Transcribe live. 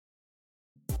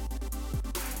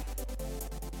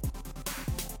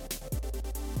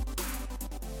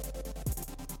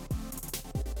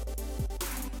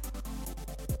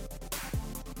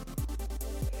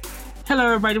Hello,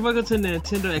 everybody. Welcome to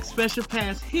Nintendo Expansion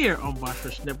Pass here on Boss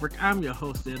Rush Network. I'm your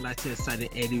host, the Enlightened Excited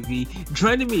Eddie V.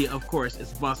 Joining me, of course,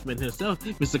 is Bossman himself,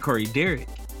 Mr. Corey Derrick.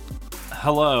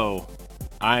 Hello,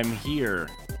 I'm here,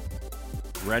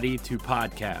 ready to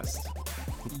podcast.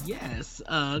 Yes,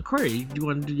 Corey, do you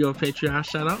want to do your Patreon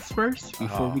shoutouts first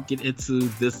before we get into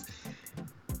this?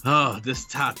 This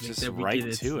topic. Just that we right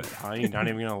get to it. Huh? You're not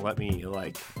even gonna let me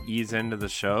ease into the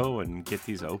show and get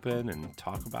these open and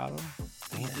talk about them.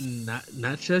 Damn.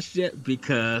 Not just yet,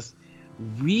 because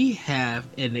we have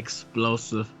an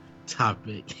explosive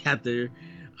topic after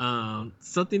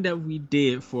something that we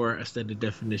did for a standard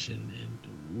definition, and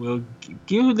we'll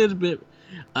give a little bit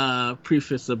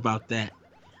preface about that.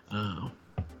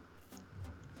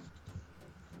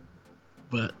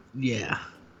 But yeah,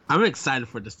 I'm excited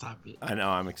for this topic. I know,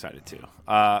 I'm excited too.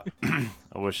 I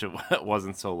wish it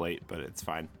wasn't so late, but it's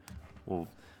fine. We'll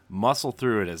muscle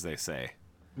through it, as they say.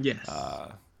 Yes.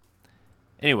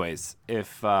 Anyways,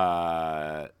 if you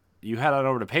head on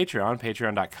over to Patreon,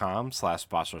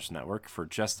 patreon.com/BossRushNetwork, for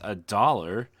just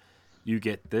 $1, you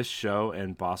get this show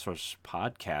and Boss Rush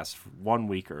podcast 1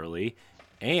 week early,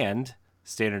 and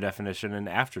Standard Definition and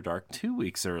After Dark 2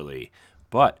 weeks early.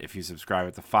 But if you subscribe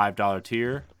at the $5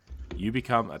 tier, you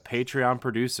become a Patreon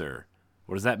producer.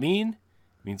 What does that mean?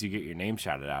 It means you get your name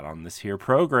shouted out on this here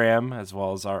program, as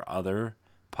well as our other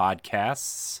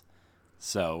podcasts.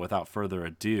 So without further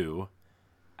ado,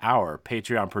 our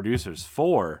Patreon producers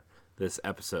for this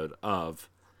episode of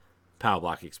Power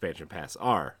Block Expansion Pass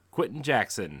are Quentin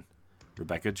Jackson,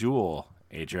 Rebecca Jewell,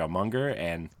 Adriel Munger,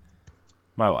 and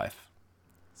my wife,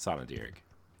 Sana Dierig.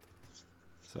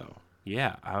 So,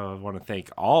 yeah, I want to thank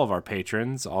all of our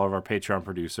patrons, all of our Patreon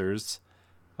producers.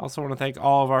 I also want to thank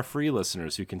all of our free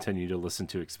listeners who continue to listen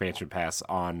to Expansion Pass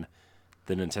on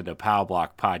the Nintendo Power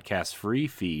Block podcast free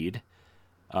feed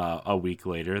a week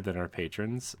later than our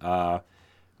patrons.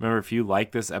 Remember, if you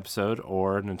like this episode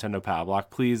or Nintendo Power Block,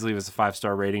 please leave us a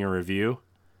 5-star rating or review.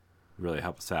 Really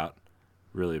help us out.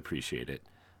 Really appreciate it.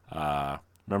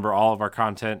 Remember, all of our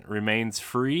content remains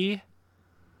free.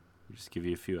 We just give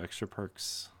you a few extra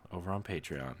perks over on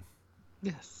Patreon.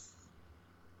 Yes.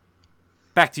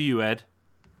 Back to you, Ed.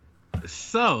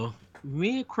 So,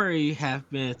 me and Corey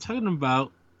have been talking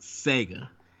about Sega.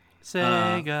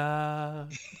 Sega.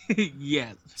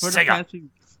 Yes. For Sega. the past few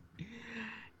weeks.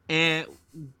 And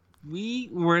we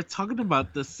were talking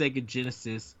about the Sega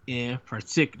Genesis in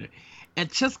particular.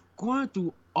 And just going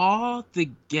through all the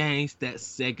games that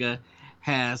Sega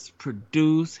has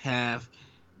produced, have,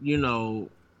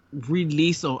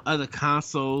 released on other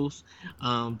consoles,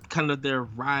 kind of their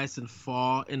rise and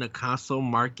fall in the console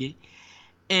market.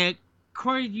 And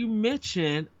Corey, you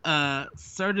mentioned a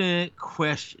certain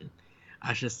question,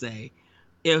 I should say.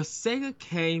 If Sega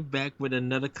came back with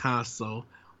another console,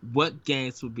 what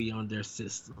games would be on their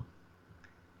system?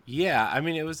 Yeah, I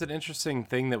mean, it was an interesting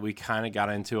thing that we kind of got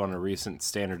into on a recent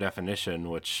Standard Definition,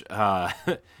 which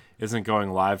isn't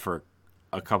going live for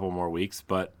a couple more weeks.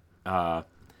 But yeah,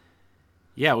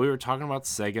 we were talking about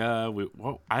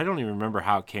Sega. I don't even remember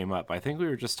how it came up. I think we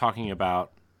were just talking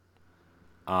about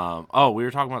we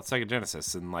were talking about Sega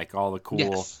Genesis and all the cool.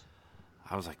 Yes.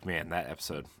 I was like, man, that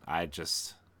episode. I'm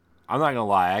not gonna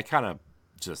lie, I kind of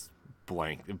just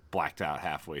blacked out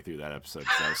halfway through that episode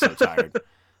because I was so tired.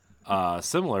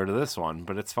 Similar to this one,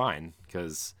 but it's fine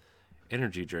because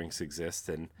energy drinks exist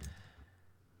and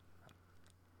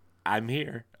I'm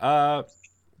here.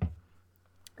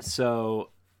 So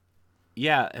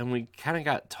yeah, and we kind of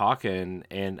got talking,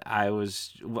 and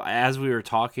as we were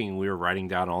talking, we were writing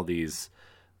down all these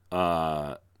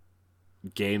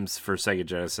games for Sega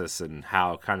Genesis and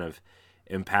how kind of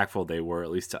impactful they were,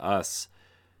 at least to us.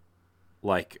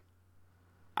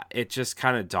 It just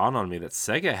kind of dawned on me that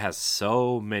Sega has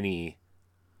so many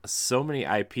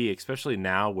IP, especially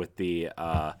now with the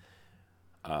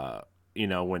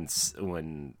when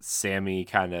Sammy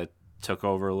kind of took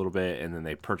over a little bit, and then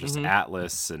they purchased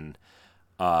Atlas, and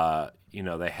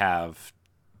they have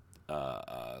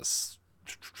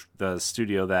the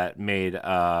studio that made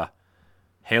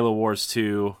Halo Wars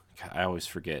 2. I always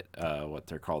forget what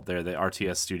they're called. They're the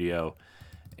RTS studio.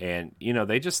 And,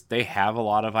 they have a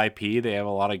lot of IP. They have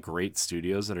a lot of great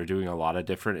studios that are doing a lot of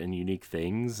different and unique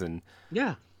things. And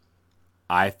yeah,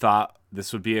 I thought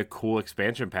this would be a cool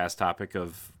expansion pass topic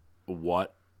of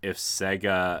what if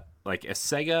Sega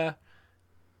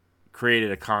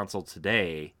created a console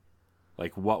today,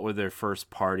 what would their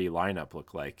first party lineup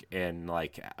look like? And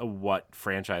what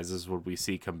franchises would we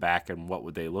see come back, and what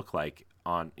would they look like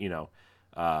on, in a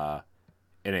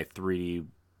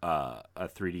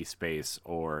 3D space,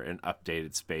 or an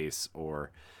updated space, or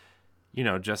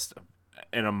just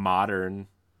in a modern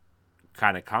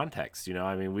kind of context. You know,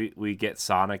 I mean, we get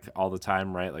Sonic all the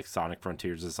time, right? Like Sonic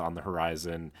Frontiers is on the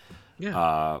horizon.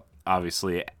 Yeah.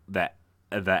 Obviously, the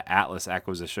Atlas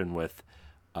acquisition with,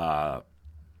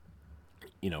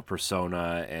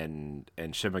 Persona and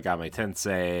Shin Megami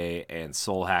Tensei and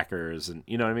Soul Hackers, and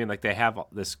you know what I mean. Like they have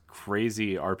this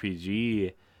crazy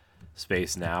RPG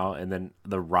space now, and then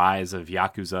the rise of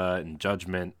Yakuza and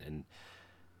Judgment, and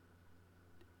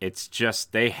it's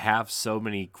just they have so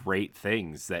many great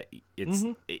things that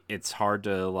it's hard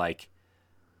to like.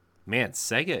 Man,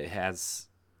 Sega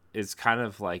is kind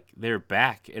of like they're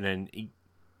back in an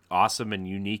awesome and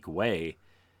unique way,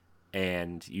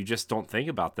 and you just don't think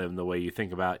about them the way you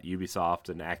think about Ubisoft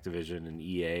and Activision and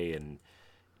EA and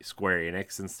Square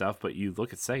Enix and stuff. But you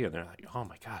look at Sega and they're like, oh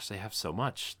my gosh, they have so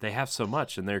much,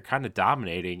 and they're kind of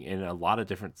dominating in a lot of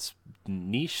different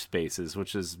niche spaces,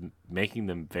 which is making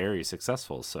them very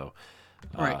successful. So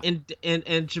Right.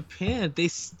 And Japan, they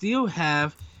still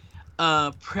have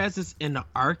a presence in the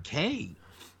arcade.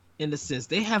 In a sense,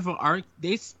 they have an arc.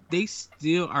 They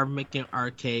still are making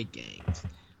arcade games,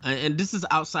 and this is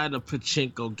outside of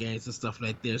pachinko games and stuff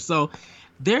like that. So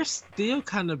they're still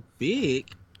kind of big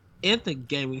in the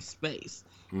gaming space.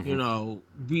 You know,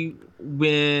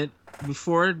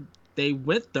 before they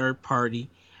went third party,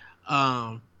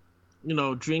 Dreamcast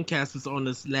was on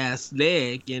its last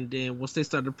leg, and then once they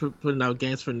started putting out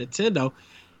games for Nintendo,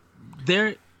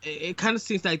 it kind of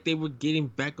seems like they were getting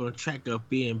back on track of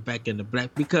being back in the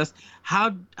black, because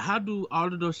how do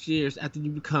all of those years after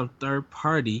you become third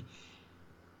party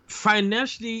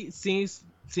financially seems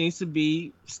to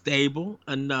be stable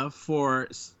enough for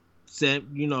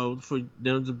for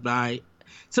them to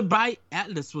buy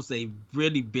Atlas was a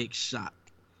really big shock.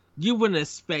 You wouldn't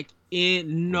expect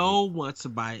no one to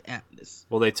buy Atlas.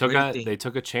 Well, they took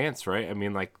a chance, right? I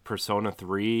mean, like Persona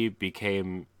 3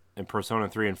 became, and Persona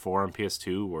 3 and 4 on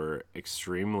PS2 were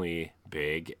extremely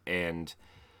big, not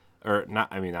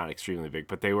extremely big,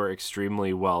 but they were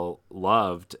extremely well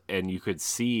loved, and you could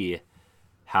see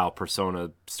how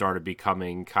Persona started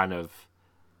becoming kind of,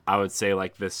 I would say,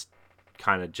 like this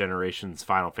kind of generation's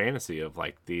Final Fantasy of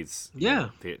like these. Yeah.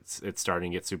 It's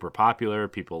starting to get super popular.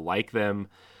 People like them.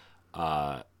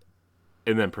 And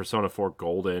then Persona 4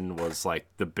 Golden was like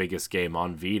the biggest game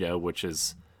on Vita, which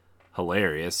is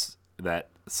hilarious that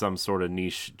some sort of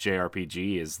niche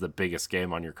JRPG is the biggest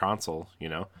game on your console, you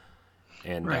know?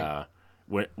 And right.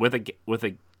 With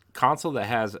a console that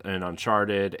has an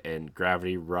Uncharted and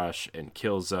Gravity Rush and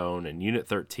Killzone and Unit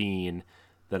 13,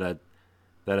 that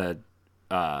an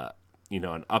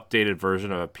updated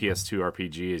version of a PS2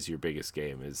 RPG is your biggest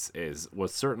game was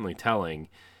certainly telling.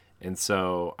 And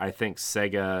so I think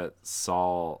Sega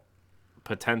saw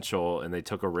potential and they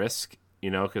took a risk,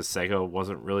 because Sega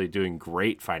wasn't really doing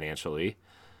great financially.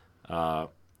 And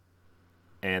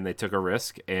they took a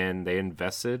risk and they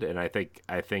invested, and I think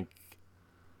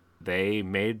they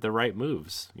made the right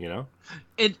moves,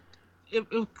 It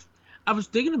I was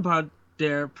thinking about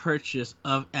their purchase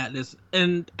of Atlas,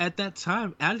 and at that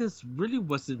time Atlas really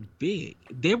wasn't big.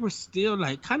 They were still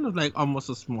like kind of like almost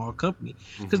a small company,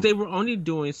 because they were only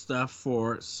doing stuff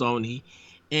for Sony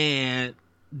and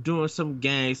doing some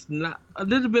games, not a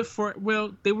little bit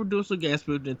they were doing some games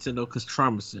for Nintendo, because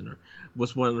Trauma Center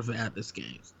was one of the Atlas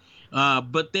games.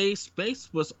 But their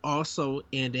space was also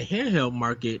in the handheld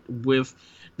market with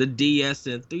the DS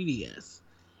and 3DS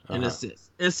in a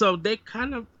sense. And so they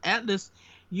kind of, Atlas,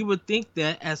 you would think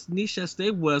that as niche as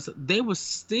they were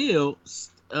still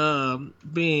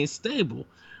being stable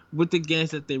with the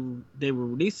games that they were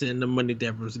releasing and the money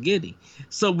that was getting.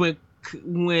 So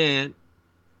when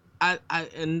I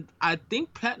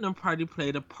think Platinum Party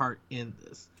played a part in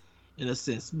this, in a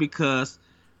sense, because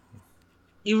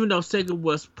even though Sega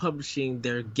was publishing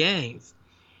their games,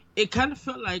 it kind of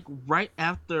felt like right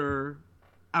after,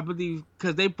 I believe,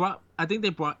 because I think they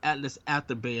brought Atlas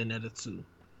after Bayonetta 2.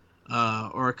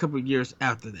 Or a couple of years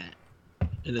after that,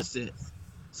 in a sense.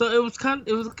 So it kind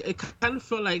of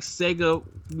felt like Sega,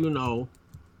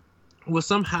 was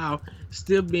somehow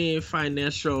still being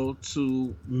financial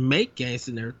to make games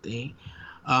and everything.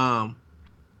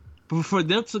 But for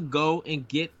them to go and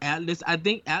get Atlas, I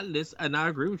think Atlas, and I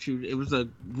agree with you, it was a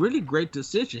really great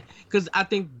decision, because I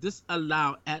think this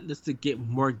allowed Atlas to get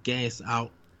more games out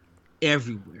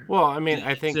everywhere. Well, I mean,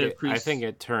 I think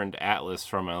it turned Atlas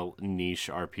from a niche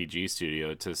RPG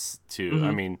studio to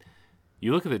I mean,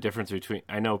 you look at the difference between,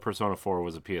 I know Persona 4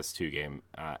 was a PS2 game,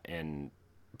 and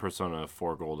Persona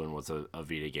 4 Golden was a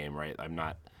Vita game, right? I'm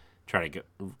not trying to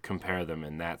compare them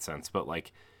in that sense, but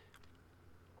like,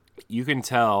 you can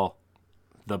tell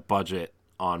the budget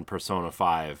on Persona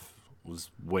 5 was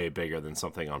way bigger than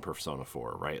something on Persona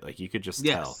 4, right? Like, you could just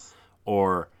tell.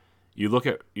 Or you look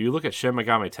at Shin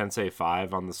Megami Tensei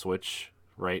 5 on the Switch,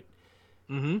 right?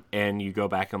 Mm-hmm. And you go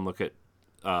back and look at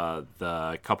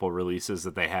the couple releases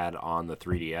that they had on the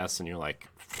 3DS, and you're like,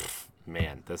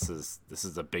 man, this is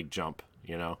a big jump,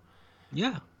 you know?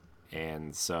 Yeah.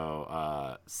 And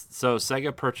so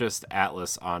Sega purchased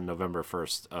Atlas on November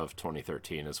 1st of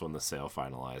 2013 is when the sale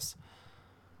finalized,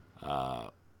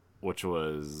 which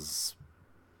was,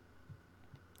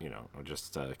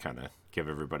 just to kind of give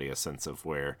everybody a sense of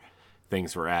where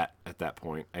things were at that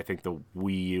point. I think the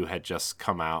Wii U had just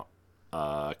come out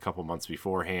a couple months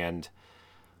beforehand.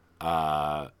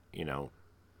 The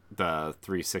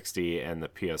 360 and the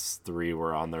PS3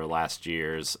 were on their last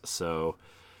years, so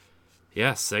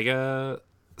yeah, Sega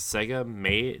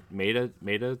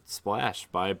made a splash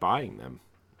by buying them,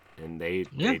 and they've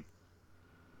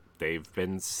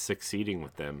been succeeding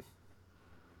with them.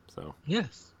 So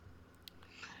yes.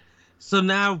 So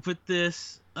now with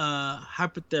this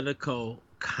hypothetical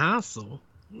console,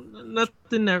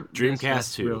 nothing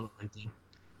Dreamcast 2. real,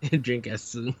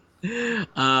 Dreamcast 2.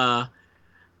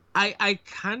 I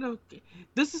kind of,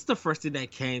 this is the first thing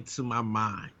that came to my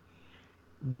mind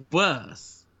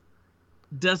was,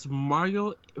 does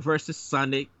Mario versus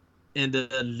Sonic in the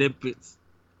Olympics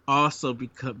also be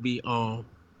on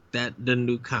the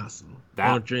new console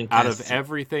on Dreamcast? Out of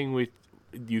everything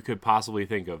you could possibly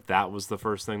think of, that was the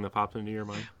first thing that popped into your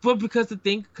mind? But because the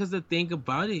thing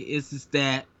about it is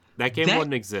that game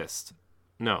wouldn't exist.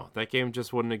 No, that game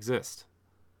just wouldn't exist.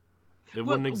 It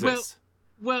wouldn't exist.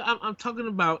 Well, I'm talking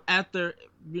about after,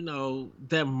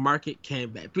 that market came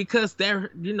back, because they're,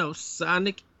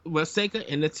 Sega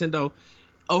and Nintendo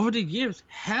over the years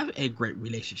have a great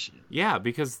relationship. Yeah,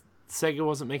 because Sega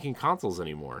wasn't making consoles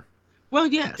anymore. Well,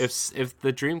 yes. If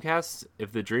the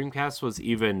Dreamcast was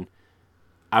even,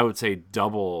 I would say,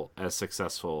 double as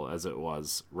successful as it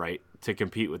was, right, to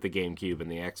compete with the GameCube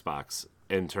and the Xbox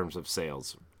in terms of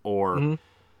sales, or Mm-hmm.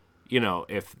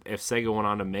 If Sega went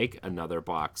on to make another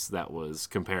box that was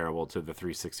comparable to the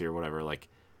 360 or whatever, like,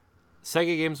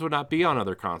 Sega games would not be on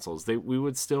other consoles. We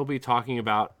would still be talking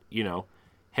about,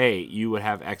 hey, you would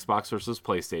have Xbox versus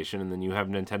PlayStation, and then you have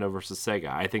Nintendo versus Sega.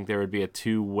 I think there would be a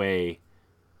two-way,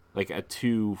 like a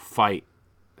two-fight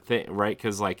thing, right?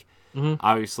 Because, like,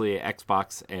 obviously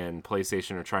Xbox and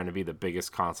PlayStation are trying to be the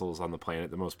biggest consoles on the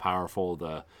planet, the most powerful,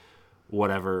 the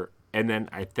whatever. And then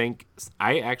I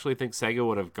actually think Sega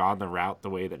would have gone the route the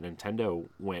way that Nintendo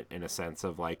went, in a sense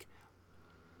of, like,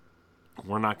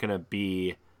 we're not going to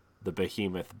be the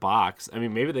behemoth box. I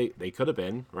mean, maybe they could have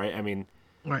been, right? I mean,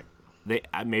 Right.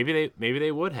 Maybe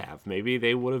they would have. Maybe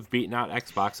they would have beaten out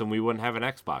Xbox and we wouldn't have an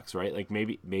Xbox, right? Like,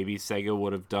 maybe Sega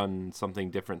would have done something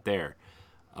different there.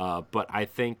 But I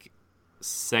think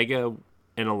Sega,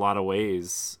 in a lot of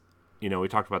ways, we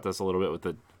talked about this a little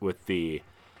bit with the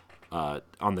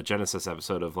on the Genesis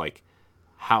episode of, like,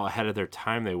 how ahead of their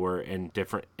time they were in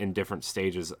different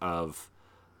stages of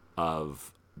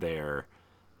their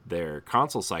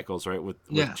console cycles, right? With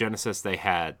Genesis, they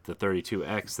had the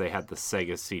 32X, they had the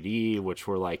Sega CD, which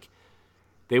were, like,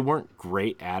 they weren't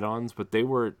great add-ons, but they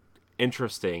were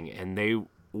interesting, and they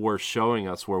were showing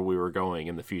us where we were going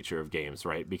in the future of games,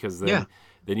 right? Because then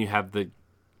you have the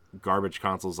garbage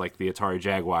consoles like the Atari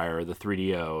Jaguar or the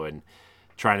 3DO, and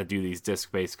trying to do these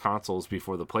disc-based consoles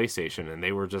before the PlayStation, and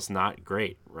they were just not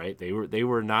great, right? They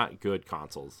were not good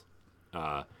consoles.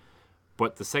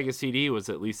 But the Sega CD was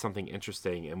at least something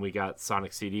interesting, and we got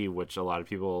Sonic CD, which a lot of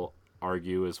people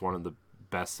argue is one of the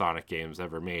best Sonic games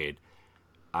ever made.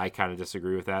 I kind of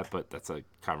disagree with that, but that's a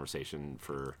conversation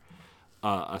for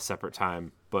a separate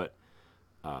time. But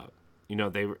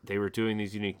they were doing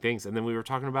these unique things, and then we were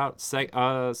talking about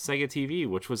Sega TV,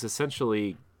 which was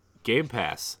essentially Game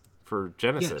Pass for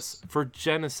Genesis. Yes. For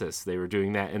Genesis, they were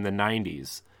doing that in the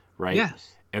 90s, right?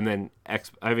 Yes. And then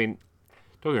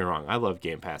don't get me wrong, I love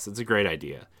Game Pass. It's a great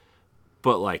idea.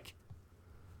 But, like,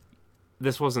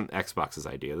 this wasn't Xbox's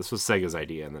idea. This was Sega's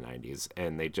idea in the 90s.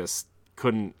 And they just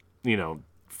couldn't,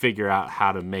 figure out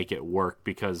how to make it work,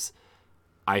 because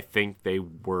I think they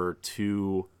were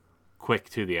too quick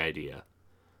to the idea.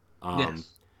 Yes.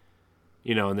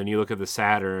 And then you look at the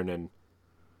Saturn, and,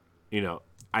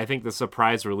 I think the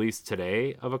surprise release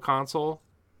today of a console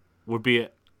would be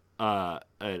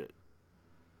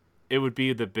it would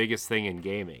be the biggest thing in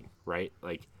gaming, right?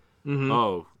 Like,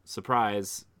 oh,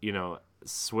 surprise,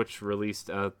 Switch released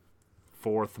a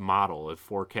fourth model at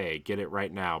 4K. Get it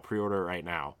right now. Pre-order it right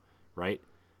now, right?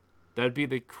 That'd be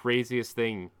the craziest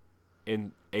thing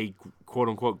in a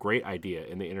quote-unquote great idea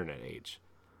in the internet age.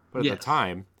 But at the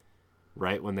time,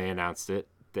 right, when they announced it,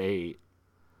 they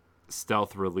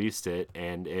stealth released it,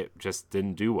 and it just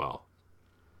didn't do well.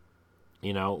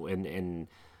 you know, and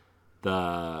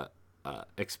the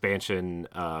expansion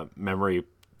memory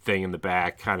thing in the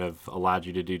back kind of allowed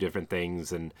you to do different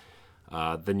things. And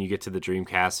then you get to the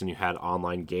Dreamcast and you had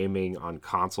online gaming on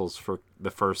consoles for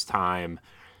the first time.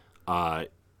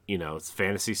 You know,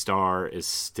 Phantasy Star is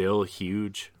still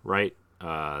huge, right?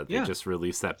 They just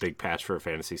released that big patch for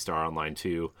Phantasy Star Online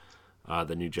 2,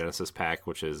 the new Genesis pack,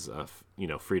 which is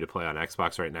free to play on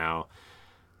Xbox right now.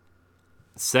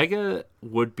 Sega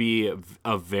would be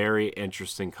a very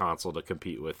interesting console to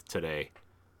compete with today,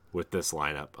 with this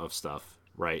lineup of stuff,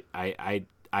 right? I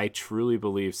truly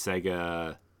believe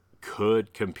Sega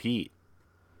could compete.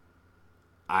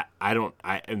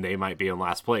 And they might be in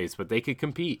last place, but they could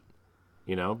compete,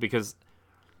 you know, because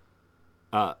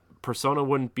Persona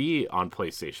wouldn't be on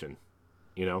PlayStation,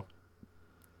 you know.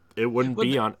 It wouldn't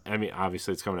be on. I mean,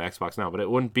 obviously it's coming to Xbox now, but it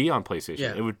wouldn't be on PlayStation.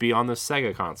 Yeah. It would be on the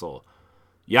Sega console.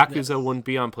 Yakuza wouldn't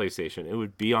be on PlayStation. It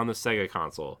would be on the Sega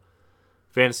console.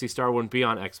 Phantasy Star wouldn't be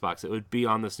on Xbox. It would be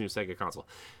on this new Sega console.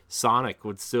 Sonic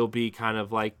would still be kind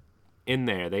of like in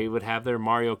there. They would have their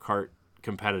Mario Kart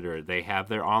competitor. They have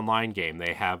their online game.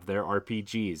 They have their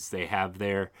RPGs. They have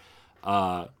their,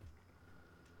 Alex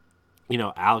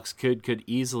could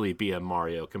easily be a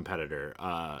Mario competitor.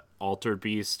 Altered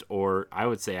Beast, or I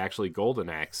would say actually Golden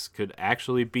Axe, could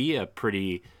actually be a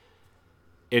pretty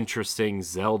interesting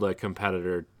Zelda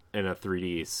competitor in a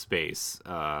 3D space.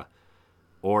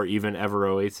 Or even Ever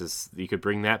Oasis, you could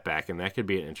bring that back, and that could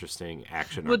be an interesting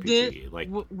action RPG.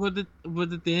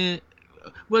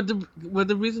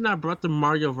 The reason I brought the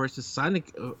Mario versus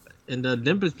Sonic in the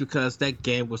Olympus because that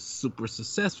game was super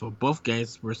successful. Both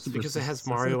games were super because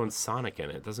successful. It has Mario and Sonic in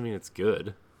it. Doesn't mean it's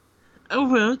good. Oh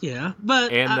well, yeah, but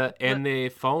the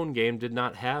phone game did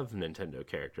not have Nintendo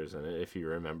characters in it. If you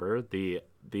remember, the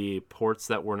ports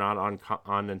that were not on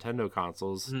Nintendo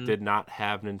consoles did not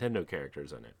have Nintendo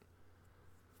characters in it.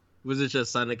 Was it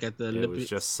just Sonic at the Olympics? It was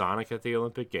just Sonic at the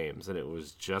Olympic Games, and it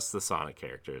was just the Sonic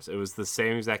characters. It was the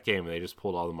same exact game, and they just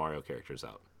pulled all the Mario characters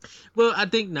out. Well, I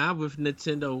think now with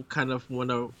Nintendo kind of want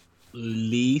to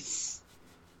lease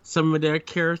some of their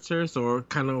characters or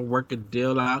kind of work a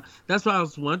deal out. That's why I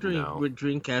was wondering with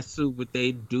Dreamcast 2, would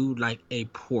they do like a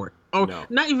port? Or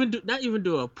not even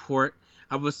do a port.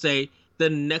 I would say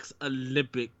the next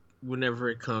Olympic whenever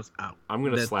it comes out. I'm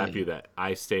going to slap you that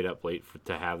I stayed up late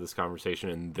to have this conversation,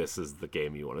 and this is the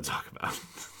game you want to talk about.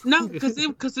 No, because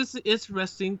it's an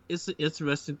interesting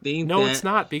thing. No, it's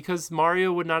not, because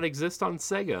Mario would not exist on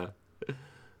Sega.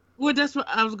 Well, that's what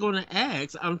I was going to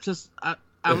ask.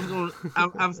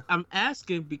 I'm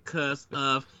asking because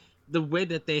of the way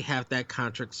that they have that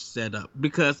contract set up.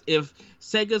 Because if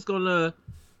Sega's gonna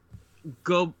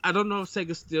go, I don't know if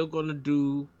Sega's still gonna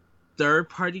do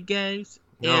third-party games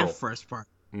and first-party.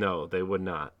 No, they would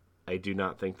not. I do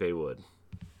not think they would.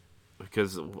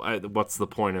 Because what's the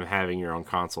point of having your own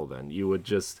console then? You would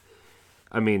just...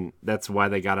 I mean, that's why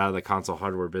they got out of the console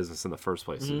hardware business in the first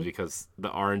place, is because the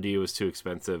R&D was too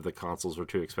expensive, the consoles were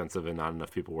too expensive, and not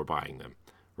enough people were buying them,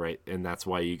 right? And that's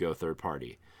why you go third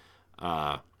party.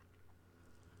 I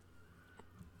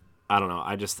don't know.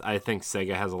 I think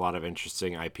Sega has a lot of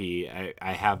interesting IP.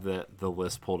 I have the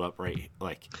list pulled up right,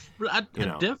 like. I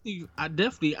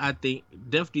think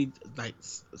like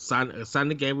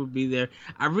Sonic game would be there.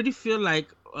 I really feel like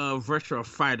Virtua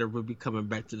Fighter would be coming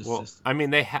back to the system. I mean,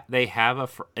 they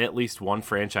have at least one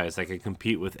franchise that can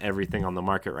compete with everything on the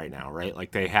market right now, right?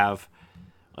 Like they have,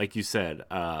 like you said,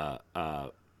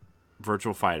 Virtua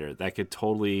Fighter that could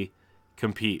totally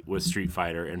compete with Street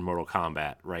Fighter and Mortal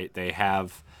Kombat, right? They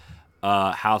have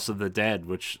House of the Dead,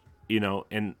 which,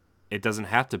 and it doesn't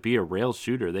have to be a rail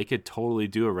shooter. They could totally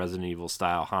do a Resident Evil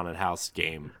style haunted house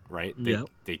game, right?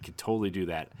 They could totally do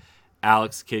that.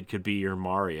 Alex Kidd could be your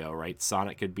Mario, right?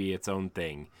 Sonic could be its own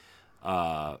thing.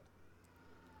 I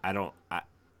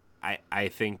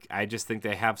just think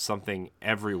they have something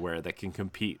everywhere that can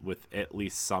compete with at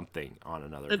least something on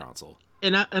another console.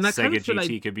 And I Sega GT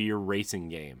like, could be your racing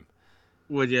game.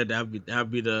 Well, yeah, that'd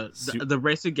be the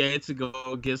racing game to go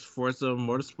against Forza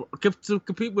Motorsport, to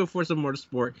compete with Forza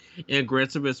Motorsport and Gran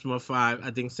Turismo 5.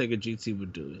 I think Sega GT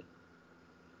would do it.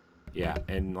 Yeah,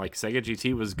 and like Sega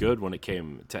GT was good when it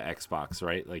came to Xbox,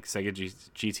 right? Like Sega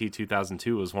GT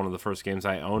 2002 was one of the first games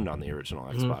I owned on the original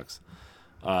Xbox.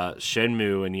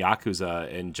 Shenmue and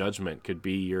Yakuza and Judgment could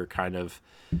be your kind of,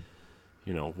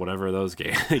 whatever those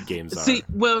games are. See,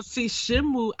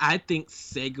 Shenmue, I think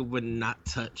Sega would not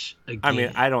touch again. I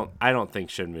mean, I don't think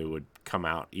Shenmue would come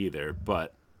out either,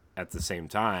 but at the same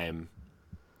time,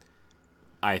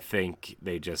 I think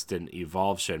they just didn't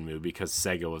evolve Shenmue because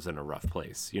Sega was in a rough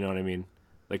place. You know what I mean?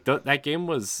 Like that game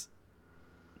was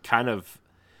kind of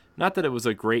not that it was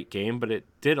a great game, but it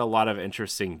did a lot of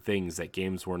interesting things that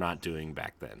games were not doing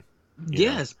back then.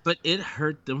 Yes, but it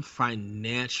hurt them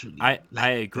financially. I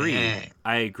Like agree. bad.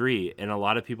 I agree. And a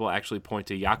lot of people actually point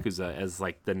to Yakuza as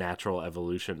like the natural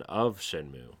evolution of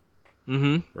Shenmue,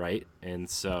 Mm-hmm. right? And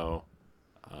so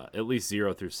at least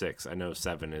 0 through 6. I know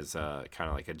 7 is kind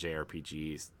of like a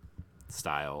JRPG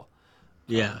style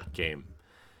Yeah. game.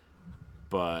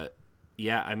 But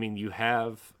yeah, I mean, you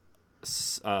have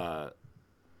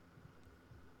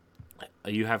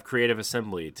Creative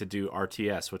Assembly to do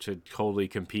RTS, which would totally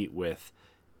compete with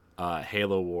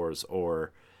Halo Wars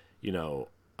or, you know,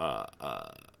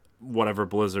 whatever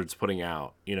Blizzard's putting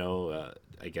out. You know,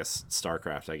 I guess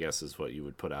StarCraft, I guess, is what you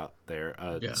would put out there.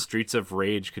 Yeah. Streets of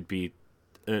Rage could be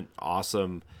an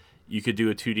awesome. You could do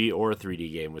a 2D or a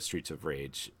 3D game with Streets of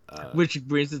Rage. Which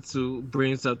brings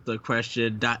up the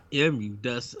question: .mu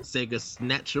does Sega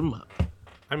snatch them up?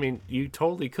 I mean, you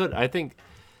totally could. I think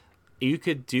you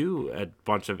could do a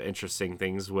bunch of interesting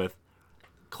things with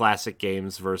classic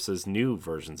games versus new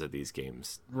versions of these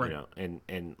games, Right. You know,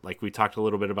 and like we talked a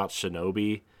little bit about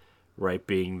Shinobi, right,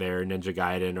 being their Ninja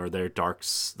Gaiden or their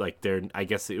I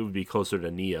guess it would be closer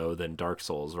to Neo than Dark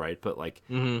Souls, right? But like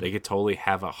they could totally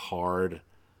have a hard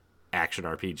action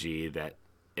RPG that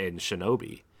in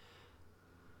Shinobi.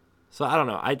 So I don't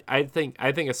know. I think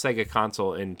a Sega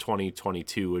console in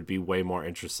 2022 would be way more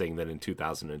interesting than in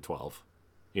 2012.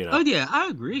 You know? Oh yeah, I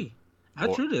agree. I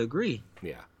Or- truly agree.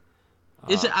 Yeah.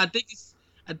 It's I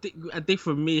think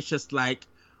for me it's just like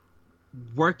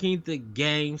working the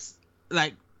games,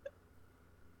 like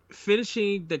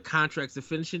finishing the contracts and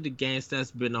finishing the games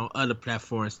that's been on other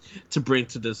platforms to bring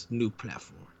to this new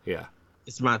platform. Yeah.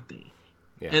 It's my thing.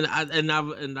 Yeah.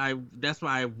 And I that's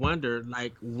why I wonder,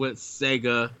 like, what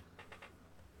Sega.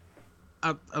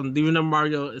 I'm leaving the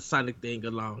Mario and Sonic thing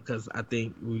alone because I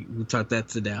think we talked that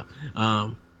to now.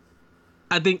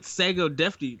 I think Sega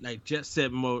definitely like Jet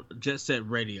Set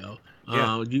Radio.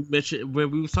 Yeah. You mentioned when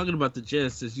we were talking about the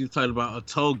Genesis, you were talking about a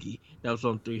Togi that was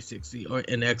on 360 or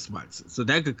an Xbox, so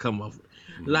that could come over.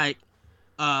 Like,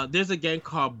 there's a game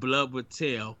called Blood with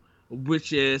Tail,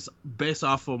 which is based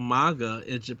off of manga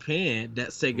in Japan that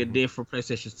Sega did for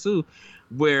PlayStation 2,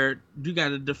 where you got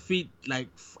to defeat like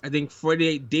I think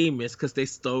 48 demons because they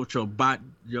stole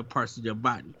your parts of your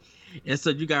body, and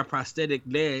so you got prosthetic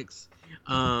legs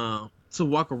to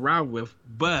walk around with,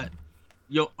 but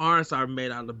your arms are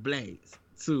made out of blades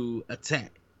to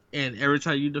attack, and every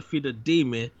time you defeat a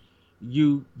demon,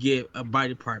 you get a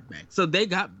body part back. So they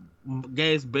got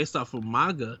games based off of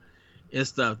manga and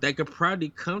stuff that could probably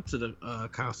come to the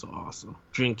console also.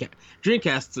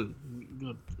 Dreamcast 2.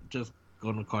 Just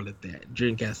gonna call it that.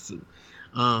 Dreamcast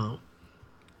 2.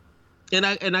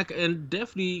 And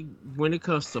definitely when it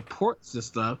comes to ports and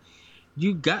stuff,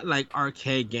 you got like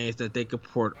arcade games that they could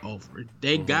port over.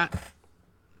 They got,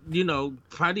 you know,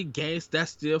 probably games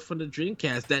that's still from the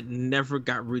Dreamcast that never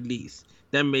got released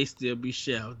that may still be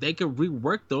shelved. They could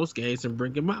rework those games and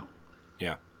bring them out.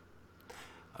 Yeah.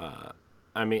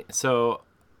 I mean, so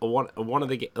one of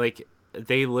the like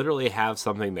they literally have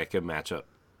something that could match up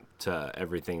to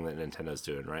everything that Nintendo's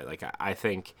doing, right? Like I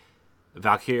think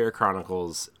Valkyria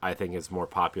Chronicles I think is more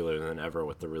popular than ever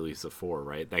with the release of 4,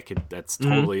 right? That's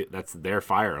totally that's their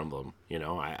Fire Emblem, you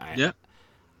know.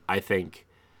 I think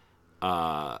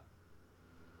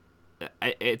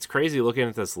it's crazy looking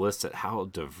at this list at how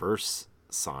diverse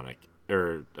Sonic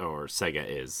or Sega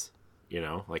is, you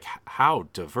know? Like how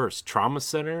diverse. Trauma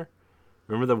Center,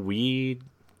 remember the Wii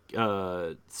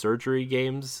surgery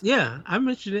games? Yeah, I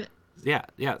mentioned it. Yeah.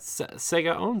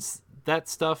 Sega owns that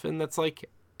stuff, and that's like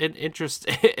an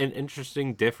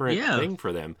interesting different thing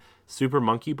for them. Super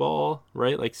Monkey Ball,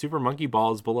 right? Like Super Monkey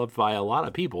Ball is beloved by a lot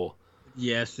of people.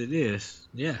 Yes, it is.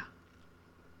 Yeah.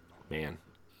 Man.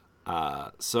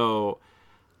 So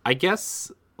I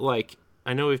guess like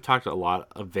I know we've talked a lot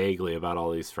vaguely about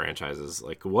all these franchises.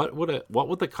 Like what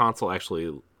would the console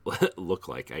actually look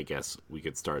like? I guess we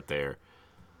could start there.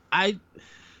 I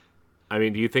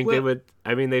mean, do you think they would?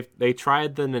 I mean, they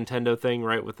tried the Nintendo thing,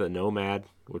 right, with the Nomad,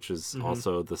 which is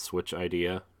also the Switch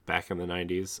idea back in the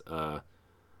 90s.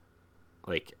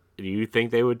 Like, do you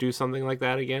think they would do something like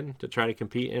that again to try to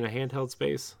compete in a handheld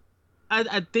space?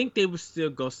 I think they would still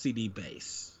go CD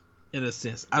based in a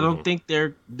sense. I don't think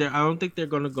they're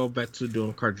going to go back to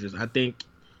doing cartridges. I think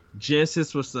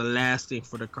Genesis was the last thing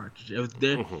for the cartridge.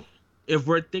 If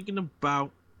we're thinking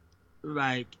about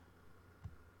like.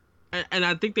 And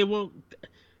I think they won't.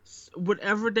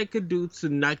 Whatever they could do to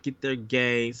not get their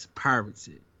games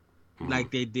pirated,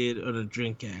 like they did on the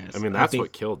Dreamcast. I mean, that's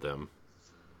what killed them.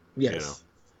 Yes.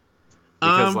 You know?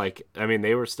 Because, Um, like, I mean,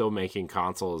 they were still making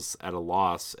consoles at a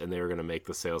loss, and they were going to make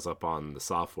the sales up on the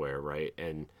software, right?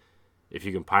 And if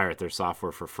you can pirate their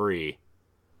software for free,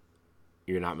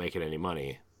 you're not making any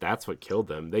money. That's what killed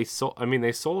them. They sold. I mean,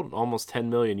 they sold almost 10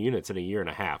 million units in a year and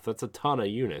a half. That's a ton of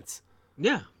units.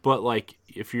 yeah, But like,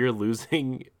 if you're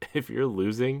losing, if you're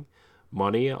losing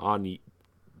money on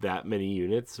that many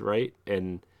units, right,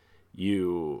 and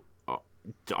you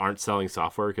aren't selling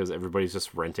software because everybody's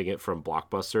just renting it from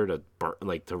Blockbuster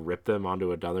to rip them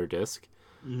onto another disc.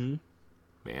 hmm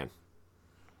Man,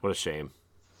 what a shame.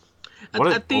 I, What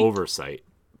I an think oversight,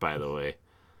 by the way.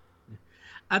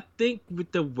 I think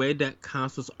with the way that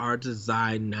consoles are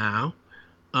designed now,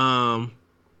 um,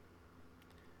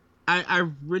 I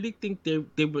really think they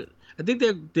would. I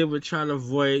think they would try to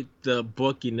avoid the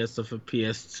bulkiness of a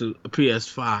PS2, a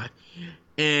PS5,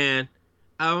 and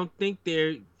I don't think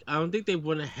I don't think they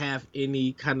want to have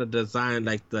any kind of design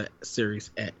like the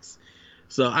Series X.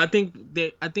 So I think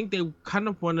they kind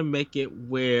of want to make it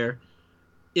where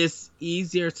it's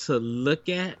easier to look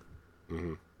at,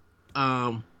 Hmm.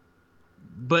 um,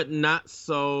 but not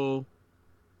so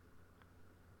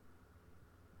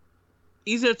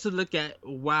easier to look at,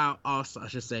 while also, I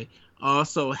should say,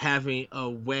 also having a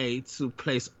way to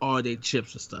place all their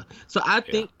chips and stuff. So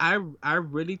Yeah. I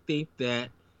really think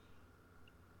that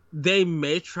they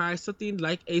may try something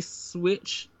like a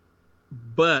Switch,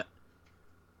 but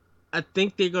I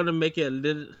think they're gonna make it a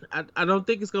little. I don't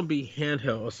think it's gonna be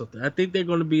handheld or something. I think they're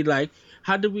gonna be like,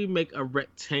 how do we make a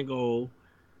rectangle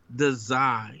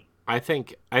design? I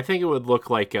think it would look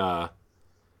like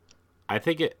I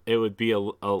think it would be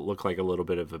look like a little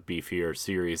bit of a beefier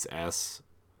Series S,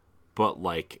 but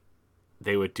like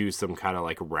they would do some kind of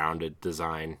like rounded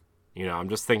design. I'm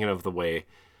just thinking of the way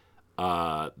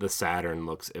the Saturn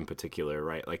looks in particular,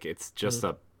 right? Like it's just Mhm.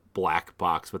 a black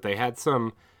box, but they had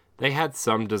some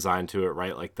design to it,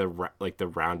 right? Like the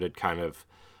rounded kind of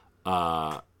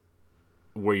uh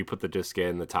where you put the disc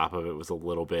in, the top of it was a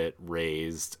little bit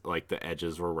raised, like the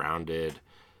edges were rounded.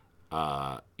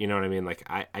 You know what I mean? Like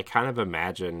I kind of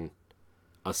imagine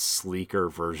a sleeker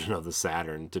version of the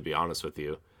Saturn, to be honest with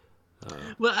you.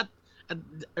 Well,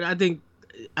 I think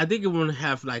it won't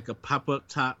have like a pop up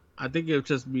top. I think it'll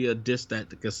just be a disc that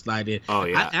can slide in. Oh I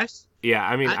yeah. actually, Yeah,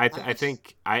 I mean, I I actually,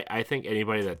 think I think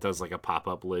anybody that does like a pop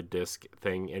up lid disc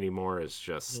thing anymore is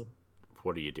just,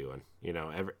 what are you doing?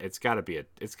 It's got to be a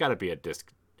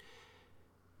disc.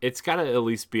 It's got to at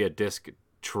least be a disc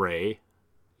tray,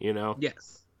 you know.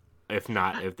 yes, If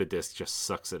not, I, if the disc just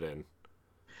sucks it in.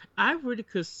 I really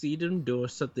could see them doing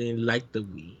something like the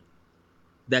Wii,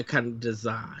 that kind of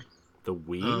design. The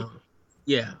Wii, Um,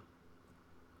 yeah,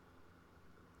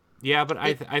 yeah, but I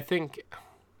it, th- I think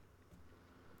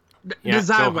yeah.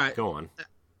 design Go wise, go on.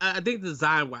 I think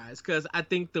design wise, because I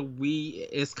think the Wii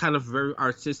is kind of very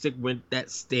artistic with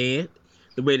that stand,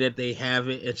 the way that they have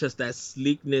it. It's just that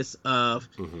sleekness of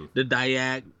Hmm. the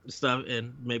diag stuff,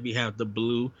 and maybe have the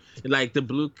blue, like the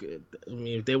blue. I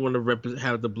mean, if they want to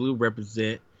have the blue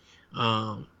represent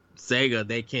Sega,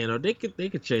 they can, or they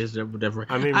could change it, whatever.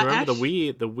 I mean, I remember the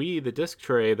actually, Wii, the Wii, the disc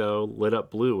tray though lit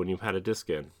up blue when you had a disc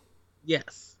in.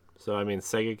 yes, So I mean,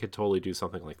 Sega could totally do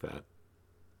something like that.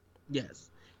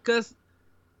 yes, because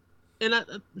and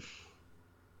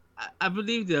I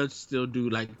believe they'll still do,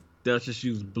 like, they'll just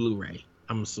use Blu-ray.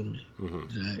 I'm assuming, Hmm.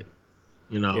 like,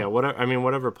 you know, Yeah, whatever. I mean,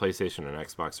 whatever PlayStation and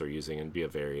Xbox are using, and be a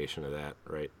variation of that,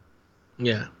 right?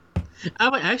 yeah. I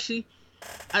would actually,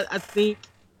 I think,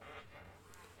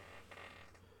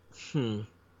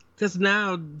 because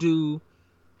now I'm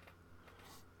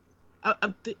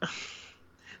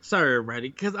sorry, everybody,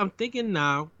 because I'm thinking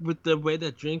now with the way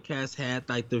that Dreamcast had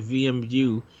like the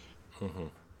VMU, Hmm.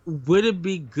 would it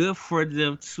be good for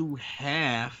them to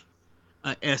have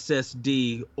a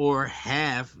SSD or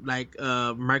have like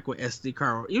a micro SD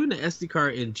card or even an SD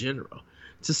card in general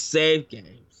to save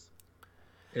games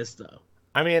and stuff?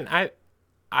 I mean,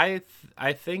 I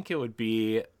think it would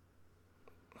be.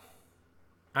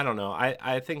 I don't know.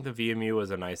 I think the VMU was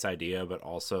a nice idea, but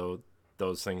also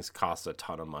those things cost a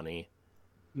ton of money.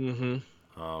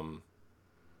 Mm-hmm. Um,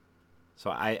 so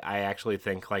I actually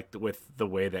think like with the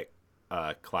way that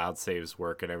cloud saves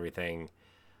work and everything,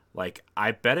 like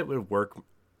I bet it would work.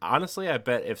 Honestly, I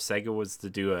bet if Sega was to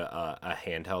do a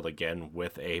handheld again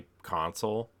with a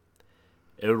console,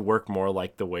 it would work more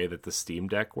like the way that the Steam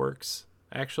Deck works,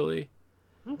 actually.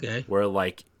 Okay. Where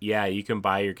like, yeah, you can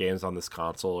buy your games on this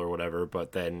console or whatever,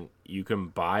 but then you can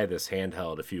buy this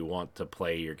handheld if you want to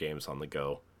play your games on the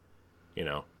go. You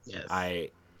know, Yes.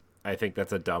 I I think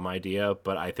that's a dumb idea,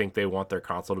 but I think they want their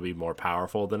console to be more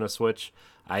powerful than a Switch.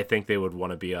 I think they would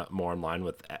want to be more in line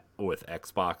with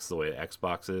Xbox, the way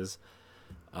Xbox is.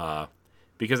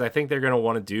 because I think they're going to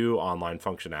want to do online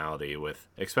functionality with,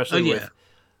 Oh yeah,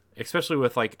 especially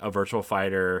with like a virtual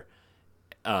fighter,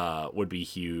 would be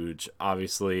huge.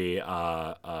 Obviously,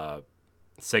 Sega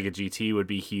GT would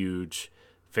be huge.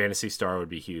 Fantasy Star would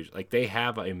be huge. Like they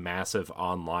have a massive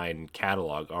online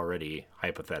catalog already,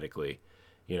 hypothetically.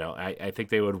 I think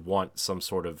they would want some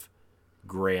sort of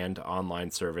grand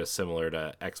online service similar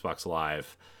to Xbox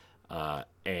Live,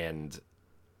 and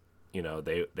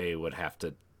they would have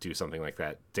to do something like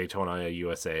that. Daytona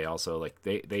USA also, like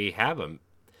they have them.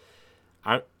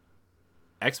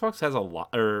 Xbox has a lot,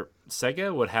 or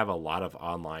Sega would have a lot of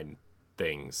online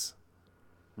things,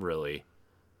 really.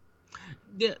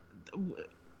 yeah,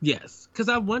 yes. Because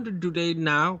I wonder, do they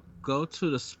now go to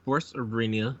the sports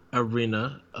arena,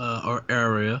 or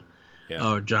area, Yeah.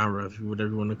 or genre, if you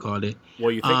whatever you want to call it?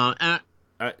 Well, you think? And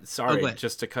oh, go Sorry, ahead.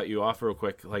 just to cut you off real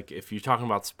quick. Like, if you're talking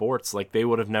about sports, like they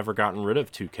would have never gotten rid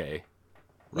of 2K,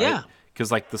 right? Yeah,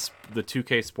 Because like the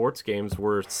 2K sports games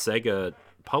were Sega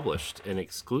published and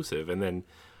exclusive, and then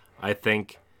I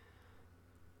think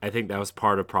that was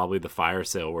part of probably the fire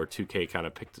sale where 2K kind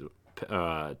of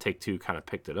Take Two kind of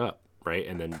picked it up, right?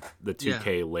 And then the yeah,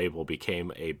 2K label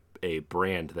became a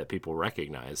brand that people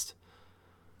recognized.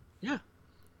 yeah.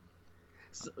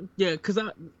 So, yeah, because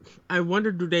I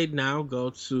wonder, do they now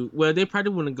go to? Well, they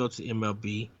probably wouldn't go to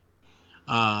MLB.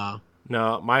 Uh,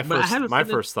 No, my but I first haven't my seen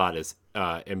it. first thought is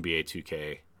NBA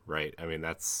 2K, right? I mean,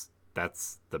 that's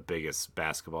the biggest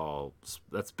basketball.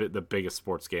 That's the biggest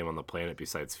sports game on the planet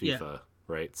besides Yeah. FIFA,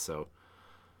 right? So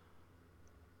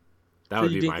that So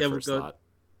would you be think my they would first go? thought.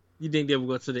 You think they would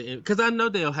go to the? Because I know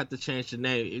they'll have to change the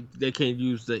name. They can't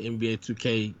use the NBA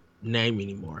 2K name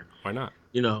anymore. Why not?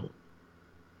 You know,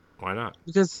 Why not?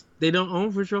 because they don't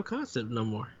own Visual Concept no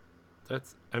more.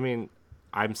 I mean,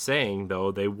 I'm saying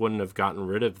though they wouldn't have gotten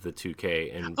rid of the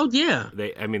 2K, and Oh yeah.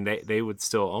 they would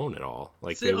still own it all.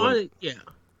 Like See they on wouldn't. it, yeah.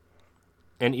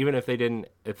 And even if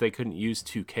they couldn't use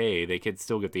 2K, they could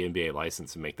still get the NBA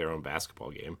license and make their own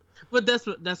basketball game. But that's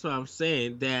what I'm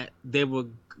saying. That they were,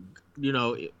 you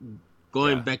know,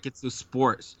 going Yeah, back into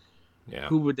sports. yeah.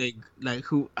 Who would they like?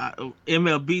 Who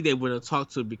MLB they would have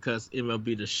talked to, because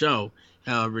MLB the show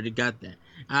had already got that.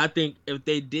 I think if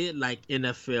they did like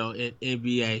NFL and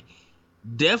NBA,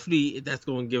 definitely that's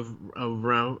going to give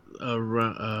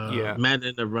Yeah.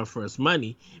 Madden a run for his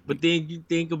money. But then you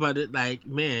think about it, like,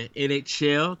 man,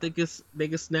 NHL they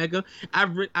can snag up.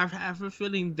 I have a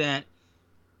feeling that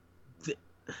th-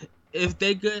 if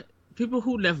they get people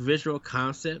who left Visual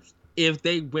Concepts, if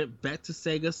they went back to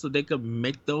Sega so they could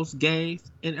make those games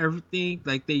and everything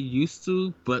like they used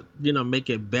to, but make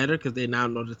it better because they now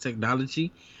know the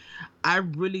technology. I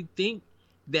really think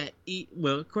that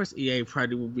well, of course, EA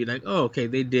probably would be like, "Oh, okay,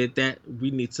 they did that.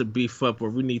 We need to beef up, or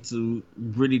we need to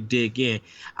really dig in."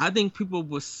 I think people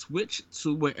will switch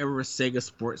to whatever Sega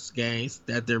sports games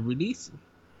that they're releasing.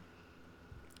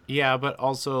 Yeah, but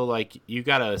also like you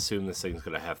gotta assume this thing's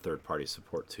gonna have third party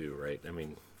support too, right? I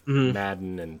mean, Hmm.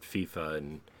 Madden and FIFA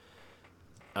and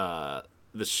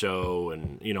the show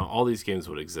and all these games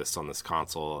would exist on this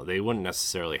console. They wouldn't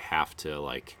necessarily have to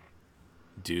like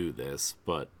do this,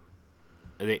 but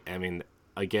I mean,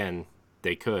 again,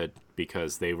 they could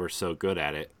because they were so good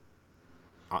at it.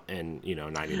 In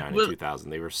 99 and Well, 2000,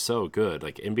 they were so good.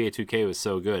 Like NBA 2K was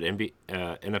so good.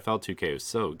 NFL 2K was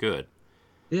so good.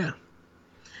 yeah.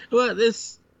 Well,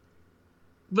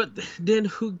 but then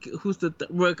who's the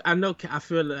work? I know. I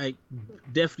feel like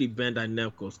definitely Bandai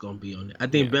Namco is gonna be on it. I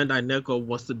think Yeah. Bandai Namco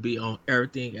wants to be on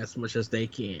everything as much as they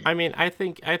can. I mean, I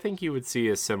think you would see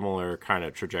a similar kind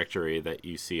of trajectory that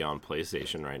you see on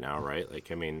PlayStation right now, right?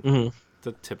 Like, I mean, Hmm.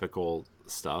 the typical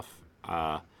stuff.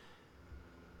 I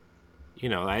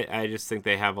just think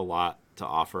they have a lot to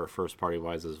offer first party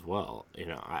wise as well.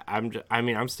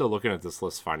 I'm still looking at this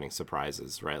list, finding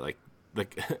surprises, right? Like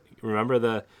remember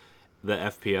the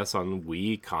FPS on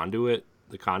Wii Conduit,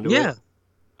 the Yeah, Conduit,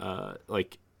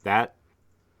 like that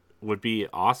would be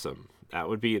awesome. That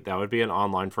would be an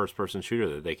online first person shooter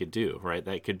that they could do, right?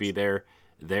 That could be their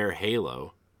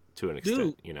Halo to an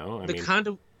extent, dude. I The mean, kind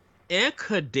of and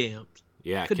Condemned.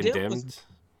 yeah, Condemned was Condemned.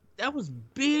 that was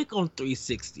big on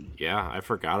 360, Yeah, I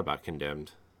forgot about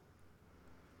Condemned.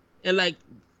 and like,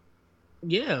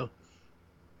 yeah,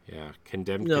 Yeah,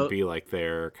 Condemned you could know, be like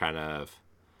their kind of,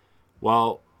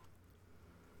 well,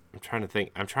 I'm trying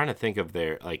to think of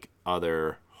their like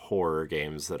other horror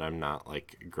games that I'm not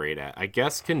like great at. I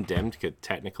guess Condemned could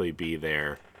technically be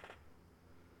their.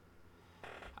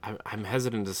 I'm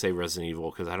hesitant to say Resident Evil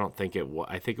because I don't think it.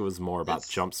 I think it was more about it's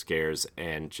jump scares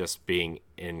and just being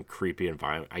in creepy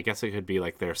environment. I guess it could be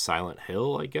like their Silent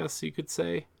Hill. I guess you could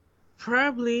say.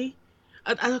 probably.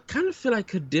 I kind of feel like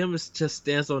Cademus just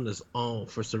stands on his own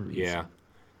for some Yeah. reason.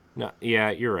 No,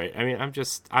 yeah, you're right. I mean, I'm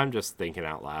just thinking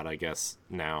out loud, I guess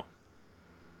now.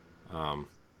 Um,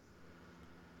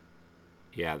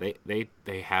 yeah,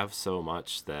 they have so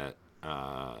much that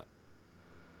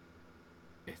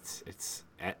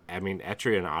I mean,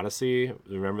 Etrian Odyssey.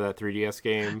 Remember that 3DS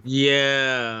game?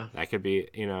 Yeah. That could be,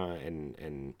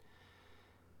 and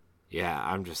yeah,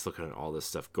 I'm just looking at all this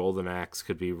stuff. Golden Axe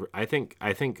could be. I think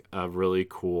a really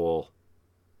cool.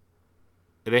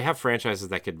 They have franchises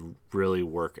that could really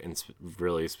work in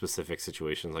really specific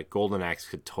situations. Like Golden Axe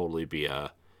could totally be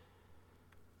a.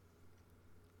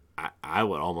 I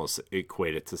would almost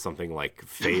equate it to something like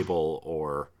Fable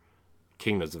or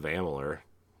Kingdoms of Amalur.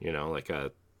 Like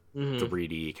a Hmm.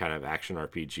 3D kind of action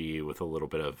RPG with a little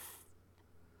bit of,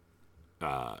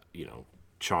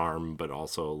 charm, but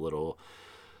also a little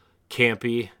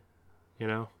campy. You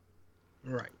know,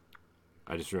 Right.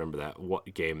 I just remember that what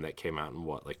game that came out in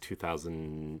like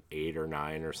 2008 or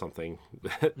 9 or something.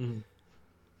 Yeah, Hmm.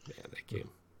 that game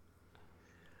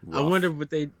I rough. wonder would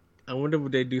they. I wonder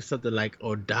would they do something like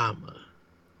Odama?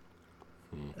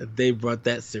 Hmm. They brought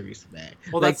that series back,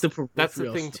 Well, like the that's the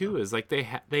peripheral thing stuff. too, is like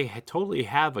totally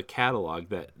have a catalog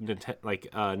that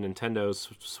Nintendo's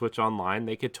Switch Online,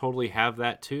 they could totally have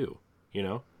that too. You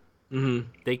know, Hmm.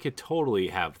 they could totally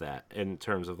have that in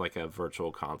terms of like a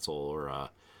virtual console or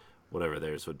whatever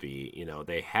theirs would be.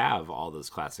 They have all those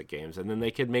classic games, and then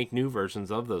they could make new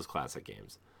versions of those classic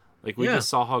games. Like we Yeah. just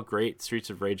saw how great Streets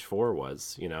of Rage 4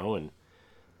 was, and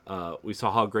we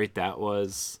saw how great that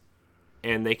was,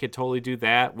 and they could totally do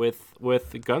that with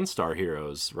Gunstar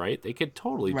Heroes, right? They could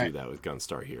totally do Right. that with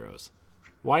Gunstar Heroes.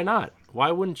 Why not?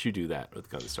 Why wouldn't you do that with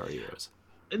Gunstar Heroes?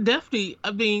 Definitely.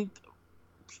 I mean,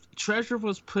 Treasure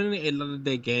was putting a lot of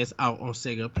their games out on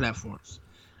Sega platforms.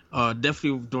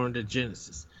 Definitely during the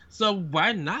Genesis. So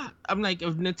why not? I'm like,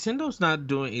 if Nintendo's not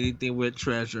doing anything with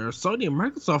Treasure, Sony and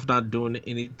Microsoft not doing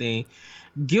anything,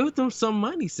 give them some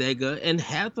money, Sega, and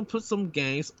have them put some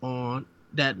games on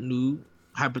that new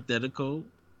hypothetical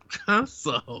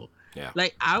console. Yeah,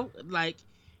 Like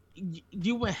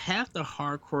you would have the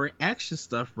hardcore action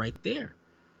stuff right there.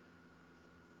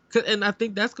 And I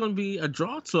think that's going to be a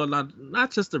draw to a lot,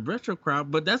 not just the retro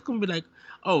crowd, but that's going to be like,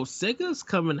 oh, Sega's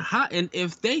coming hot. And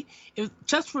if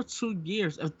just for 2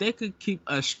 years, if they could keep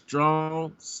a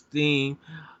strong stream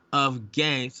of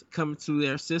games coming to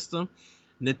their system,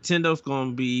 Nintendo's going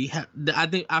to be. I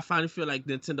think I finally feel like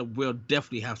Nintendo will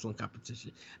definitely have some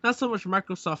competition. Not so much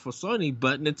Microsoft or Sony,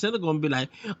 but Nintendo going to be like,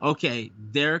 okay,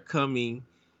 they're coming.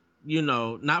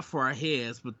 Not for our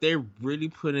heads, but they're really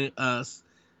putting us.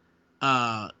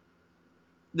 Uh,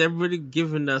 they're really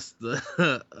giving us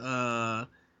the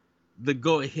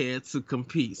go ahead to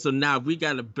compete. So now we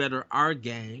got to better our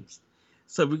games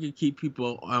so we can keep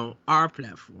people on our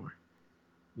platform.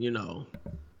 You know.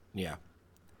 yeah,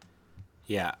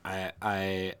 yeah.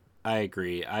 I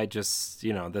agree. I just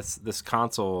this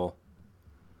console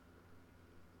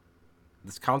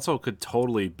could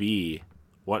totally be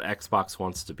what Xbox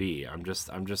wants to be. I'm just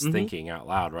Hmm. thinking out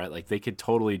loud, right? Like they could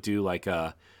totally do like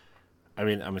a. I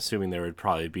mean, I'm assuming there would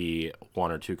probably be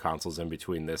one or two consoles in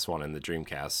between this one and the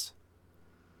Dreamcast.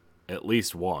 At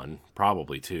least one,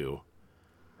 probably two.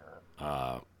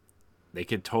 They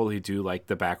could totally do like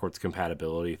the backwards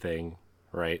compatibility thing,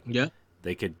 right? Yeah.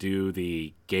 They could do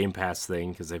the Game Pass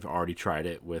thing because they've already tried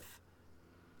it with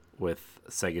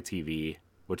Sega TV,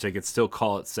 which they could still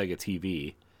call it Sega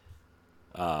TV.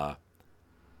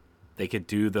 They could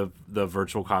do the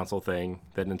virtual console thing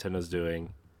that Nintendo's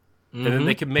doing, and then Hmm.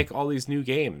 they could make all these new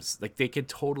games. Like they could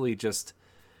totally just,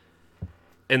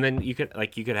 and then you could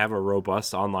have a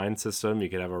robust online system. You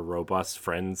could have a robust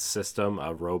friends system,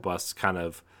 a robust kind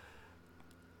of.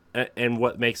 And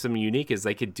what makes them unique is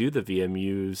they could do the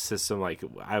VMU system. Like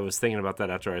I was thinking about that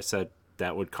after I said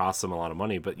that would cost them a lot of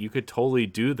money, but you could totally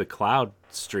do the cloud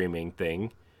streaming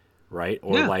thing, right?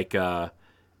 Or Yeah. like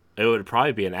it would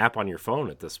probably be an app on your phone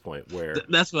at this point where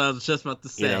That's what I was just about to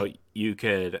say. you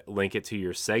could link it to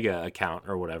your Sega account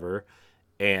or whatever,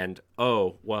 and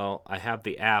oh well, I have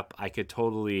the app. I could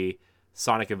totally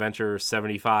Sonic Adventure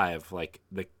 75, like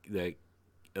the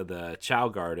Chow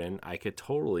Garden. I could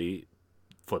totally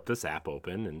flip this app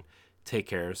open and take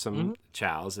care of some Hmm.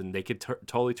 chows, and they could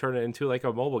totally turn it into like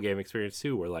a mobile game experience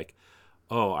too, where like,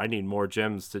 oh, I need more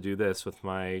gems to do this with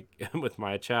my with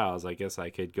my chows. I guess I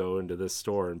could go into this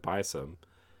store and buy some.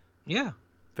 Yeah.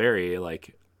 Very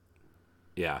like,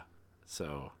 yeah.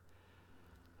 So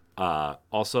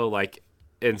also like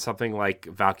in something like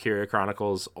Valkyria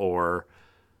Chronicles or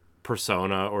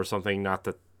Persona or something, not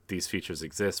that these features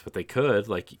exist, but they could,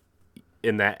 like,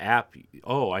 in that app,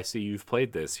 oh, I see you've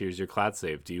played this. Here's your cloud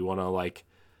save. Do you want to like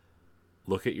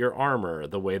look at your armor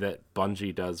the way that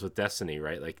Bungie does with Destiny,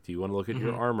 right? Like, do you want to look at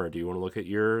your armor? Do you want to look at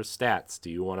your stats? Do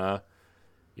you want to,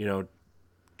 you know,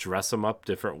 dress them up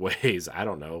different ways? I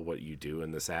don't know what you do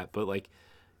in this app, but like,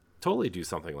 totally do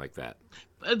something like that.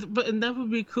 But and that would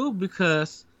be cool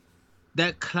because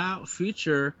that cloud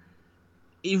feature,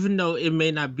 even though it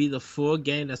may not be the full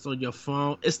game that's on your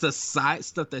phone, it's the side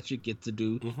stuff that you get to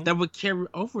do that would carry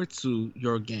over to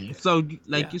your game. So,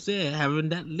 like you said, having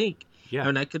that link,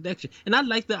 having that connection. And I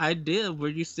like the idea where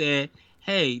you said,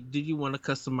 hey, do you want to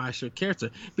customize your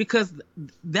character? Because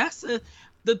that's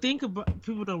the thing about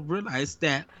people don't realize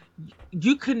that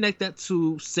you connect that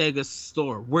to Sega's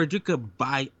store where you could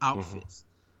buy outfits.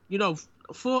 You know,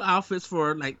 full outfits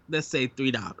for like, let's say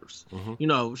 $3. You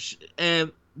know,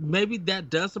 and maybe that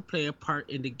does play a part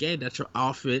in the game, that your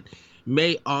outfit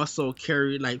may also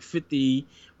carry like 50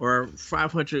 or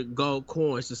 500 gold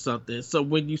coins or something. So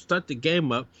when you start the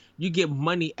game up, you get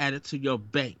money added to your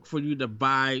bank for you to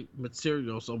buy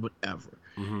materials or whatever.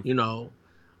 You know,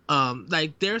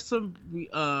 like there's some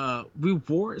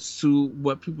rewards to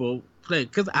what people play,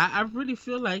 because I really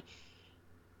feel like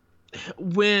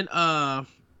when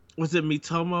was it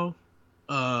Miitomo?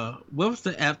 What was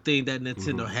the app thing that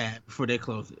Nintendo had before they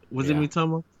closed it? Was it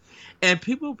Miitomo? And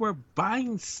people were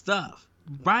buying stuff,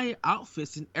 buying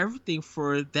outfits and everything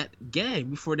for that game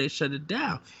before they shut it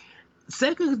down.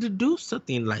 Sega could do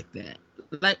something like that.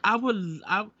 Like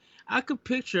I could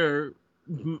picture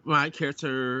my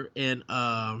character in what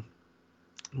I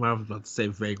was about to say,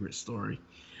 Vagrant Story.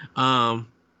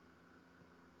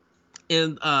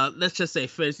 In let's just say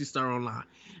Phantasy Star Online,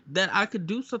 that I could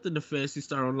do something to Phantasy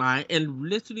Star Online and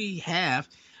literally have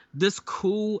this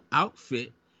cool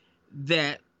outfit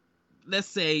that, let's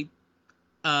say,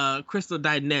 Crystal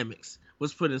Dynamics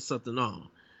was putting something on.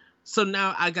 So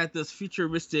now I got this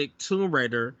futuristic Tomb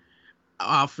Raider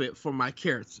outfit for my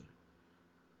character.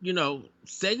 You know,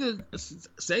 Sega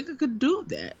could do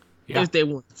that if they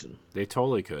wanted to. They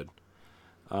totally could.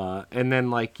 And then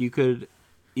like you could,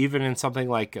 even in something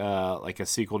like a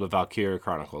sequel to Valkyria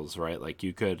Chronicles, right? Like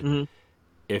you could,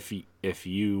 if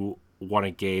you want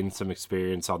to gain some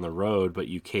experience on the road, but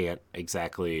you can't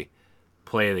exactly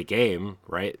play the game,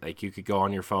 right? Like you could go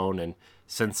on your phone and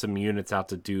send some units out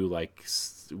to do like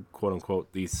quote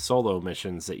unquote these solo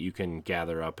missions that you can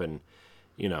gather up, and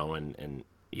you know, and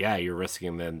yeah, you're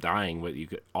risking them dying, but you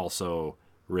could also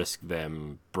risk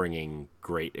them bringing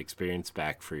great experience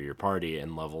back for your party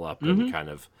and level up and kind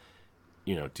of,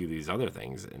 you know, do these other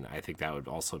things. And I think that would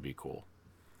also be cool.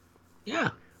 Yeah.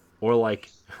 Or like,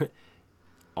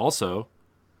 also,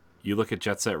 you look at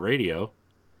Jet Set Radio,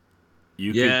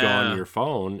 you could go on your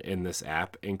phone in this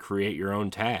app and create your own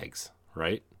tags,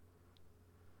 right?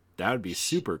 That would be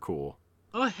super cool.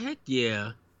 Oh, heck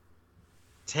yeah.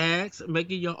 Tags,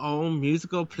 making your own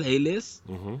musical playlist.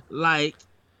 Like,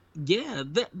 yeah,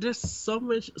 there's so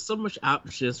much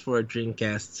options for a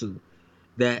Dreamcast 2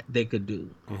 that they could do.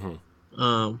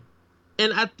 And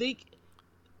I think,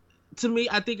 to me,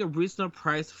 I think a reasonable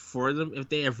price for them, if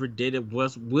they ever did it,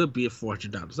 would be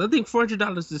 $400. I think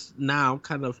 $400 is now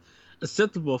kind of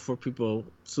acceptable for people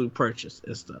to purchase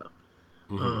and stuff.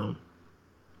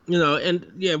 You know,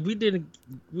 and yeah,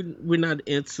 we're not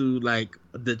into like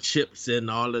the chips and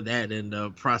all of that and the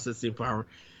processing power.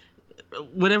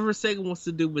 Whatever Sega wants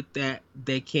to do with that,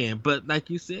 they can. But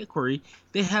like you said, Corey,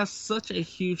 they have such a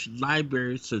huge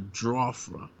library to draw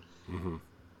from.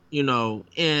 You know,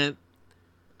 and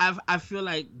I feel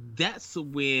like that's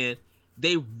when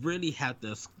they really have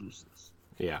the exclusives.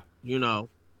 Yeah. You know.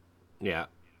 Yeah.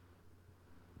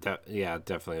 Yeah,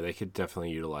 definitely. They could definitely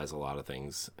utilize a lot of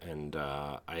things, and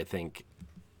I think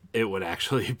it would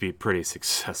actually be pretty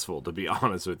successful, to be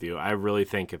honest with you. I really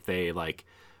think if they like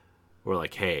were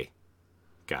like, hey,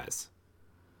 guys,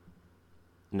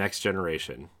 next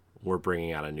generation, we're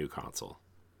bringing out a new console.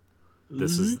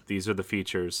 These are the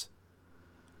features.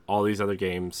 All these other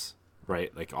games,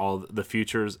 right? Like all the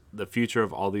future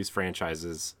of all these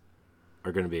franchises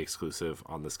are going to be exclusive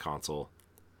on this console.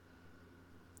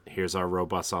 Here's our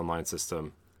robust online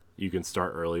system. You can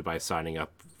start early by signing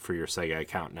up for your Sega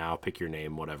account now. Pick your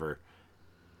name, whatever.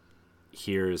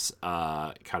 Here's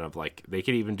kind of like, they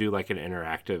could even do like an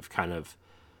interactive kind of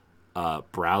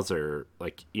browser,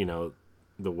 like, you know,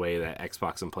 the way that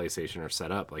Xbox and PlayStation are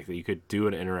set up. Like you could do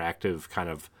an interactive kind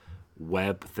of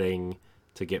web thing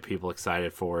to get people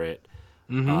excited for it.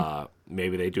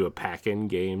 Maybe they do a pack-in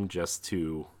game just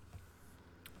to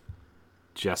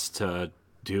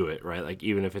do it, right? Like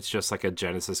even if it's just like a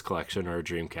Genesis collection or a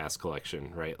Dreamcast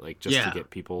collection, right? Like just to get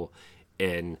people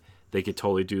in They could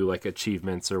totally do like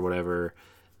achievements or whatever.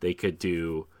 They could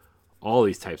do all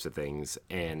these types of things.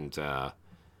 And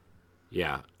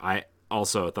yeah, I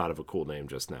also thought of a cool name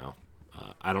just now.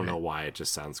 I don't know why, it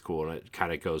just sounds cool, and it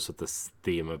kind of goes with this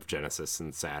theme of Genesis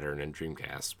and Saturn and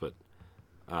Dreamcast. But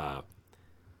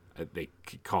they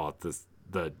could call it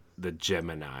the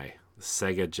Gemini, the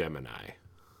Sega Gemini.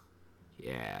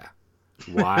 Yeah,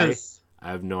 why?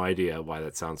 I have no idea why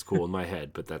that sounds cool in my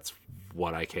head, but that's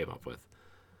what I came up with.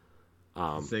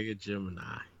 Sega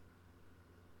Gemini.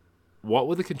 What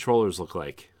would the controllers look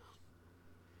like?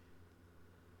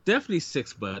 Definitely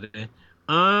 6-button.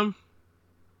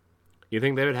 You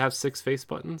think they would have 6 face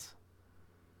buttons?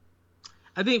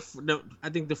 I think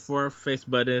the 4 face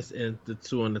buttons and the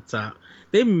 2 on the top.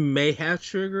 They may have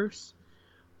triggers.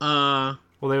 Well,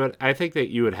 they would. I think that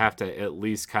you would have to at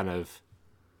least have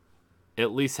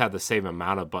the same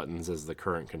amount of buttons as the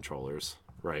current controllers,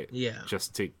 right? Yeah.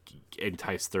 Just to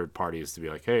entice third parties to be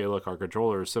like, hey, look, our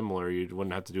controller is similar. You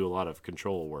wouldn't have to do a lot of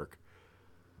control work.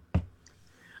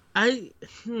 I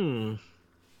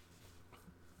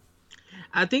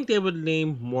think they would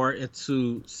lean more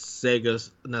into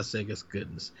not Sega's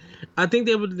goodness. I think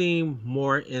they would lean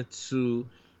more into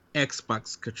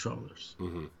Xbox controllers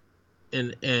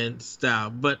and style,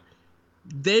 but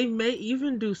they may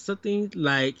even do something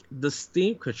like the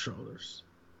Steam controllers,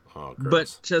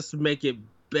 but just make it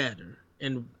better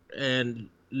and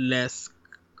less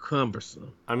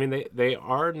cumbersome. I mean, they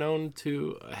are known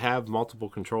to have multiple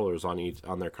controllers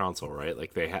on their console, right?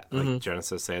 Like they had like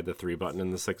Genesis, they had the 3-button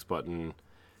and the 6-button.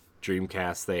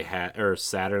 Dreamcast or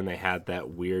Saturn, they had that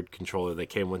weird controller that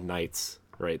came with Knights,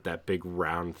 right? That big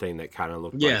round thing that kind of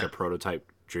looked like a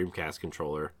prototype Dreamcast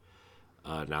controller.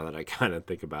 Now that I kind of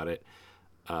think about it,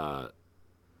 the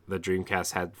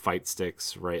Dreamcast had fight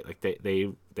sticks, right? Like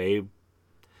they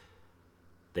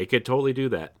could totally do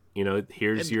that. You know,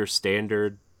 here's your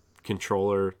standard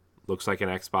controller, looks like an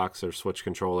Xbox or Switch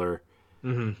controller.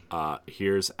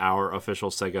 Here's our official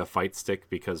Sega fight stick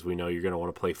because we know you're going to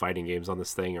want to play fighting games on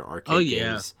this thing or arcade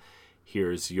games.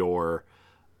 Here's your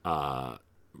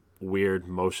weird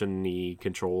motion-y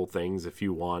control things if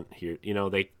you want. Here, you know,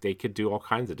 they could do all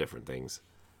kinds of different things.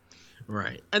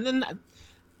 Right. And then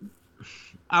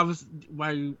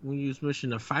when you was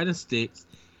mentioning the fighting sticks,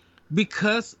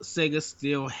 because Sega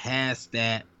still has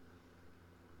that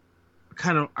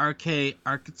kind of arcade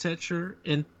architecture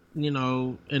and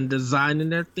design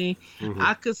and everything,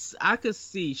 I could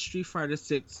see Street Fighter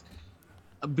 6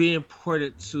 being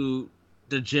ported to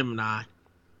the Gemini,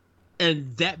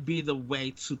 and that be the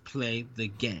way to play the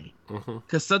game.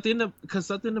 Because something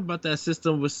about that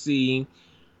system was seeing,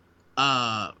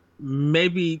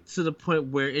 maybe to the point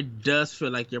where it does feel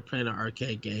like you're playing an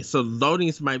arcade game. So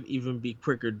loadings might even be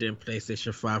quicker than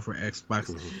PlayStation 5 or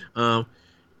Xbox.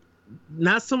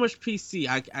 Not so much PC.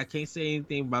 I can't say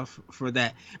anything about for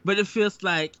that, but it feels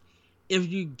like if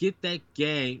you get that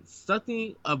game,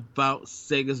 something about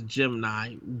Sega's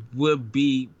Gemini would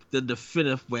be the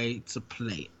definitive way to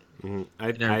play it.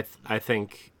 I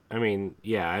think.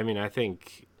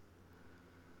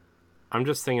 I'm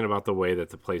just thinking about the way that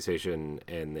the PlayStation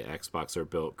and the Xbox are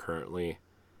built currently,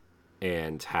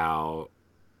 and how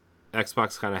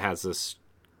Xbox kind of has this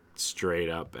straight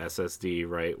up SSD,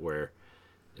 right, where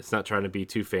it's not trying to be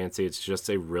too fancy. It's just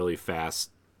a really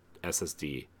fast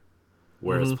SSD.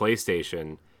 Whereas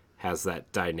PlayStation has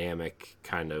that dynamic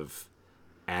kind of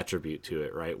attribute to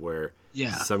it, right? Where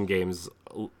some games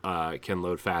can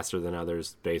load faster than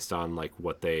others based on like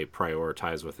what they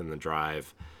prioritize within the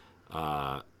drive.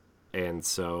 And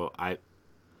so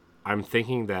I'm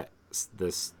thinking that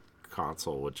this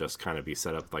console would just kind of be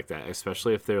set up like that,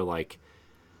 especially if they're like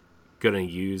going to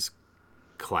use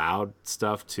cloud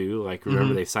stuff too. Like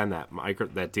remember they signed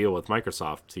that deal with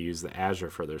Microsoft to use the Azure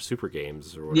for their super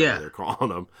games or whatever they're calling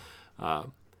them.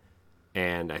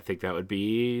 And I think that would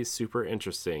be super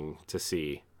interesting to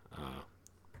see.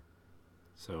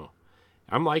 So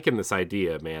I'm liking this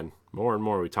idea, man. More and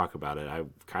more we talk about it, I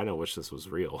kind of wish this was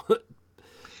real.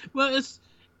 Well, it's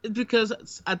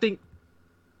because I think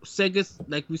Sega's,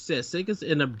 like we said, Sega's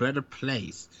in a better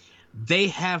place. They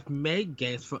have made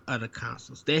games for other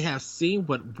consoles. They have seen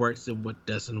what works and what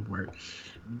doesn't work.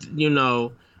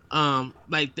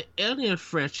 Like the Alien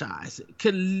franchise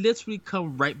could literally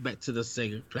come right back to the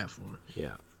Sega platform.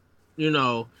 Yeah.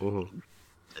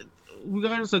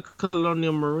 Regardless of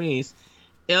Colonial Marines,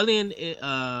 Alien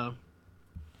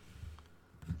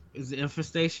is it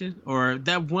Infestation? Or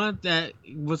that one that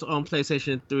was on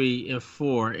PlayStation 3 and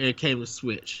 4 and it came to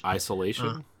Switch.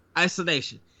 Isolation?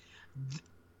 Isolation.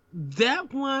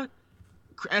 That one,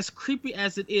 as creepy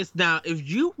as it is, now if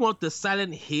you want the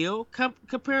Silent Hill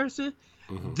comparison,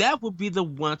 that would be the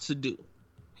one to do.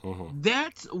 Mm-hmm.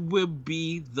 That would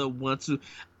be the one to.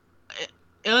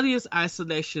 Aliens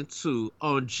Isolation 2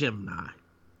 on Gemini.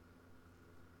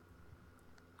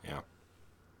 Yeah.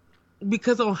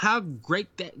 Because of how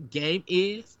great that game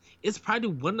is, it's probably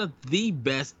one of the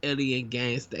best Alien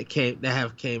games that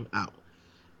have came out.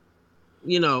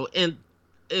 You know, and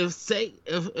if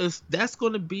that's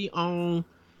going to be on,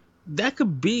 that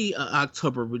could be an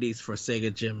October release for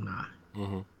Sega Gemini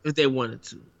if they wanted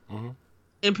to,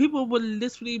 and people would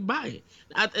literally buy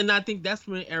it. And I think that's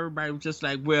when everybody was just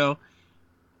like, well,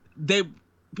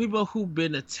 people who've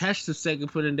been attached to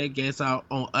Sega putting their games out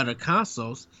on other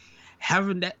consoles,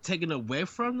 having that taken away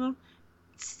from them,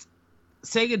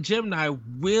 Sega Gemini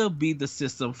will be the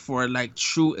system for like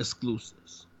true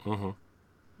exclusives.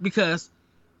 Because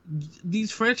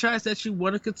these franchises that you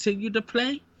want to continue to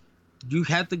play, you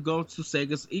have to go to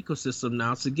Sega's ecosystem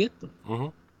now to get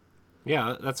them.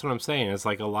 Yeah, that's what I'm saying. It's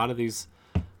like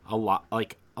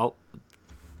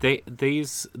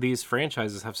these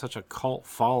franchises have such a cult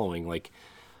following. Like,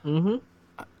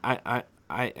 I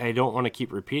don't want to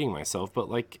keep repeating myself, but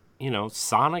like, you know,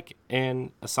 Sonic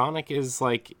is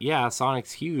like, yeah,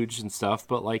 Sonic's huge and stuff,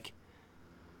 but like,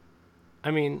 I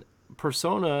mean,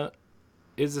 Persona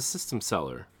is a system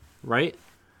seller, right?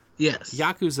 Yes.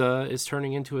 Yakuza is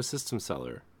turning into a system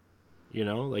seller. You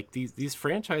know, like these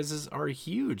franchises are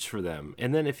huge for them.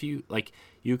 And then if you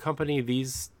accompany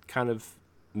these kind of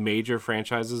major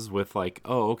franchises with like,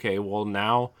 oh, okay, well,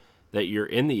 now that you're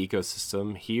in the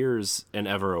ecosystem, here's an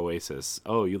Ever Oasis.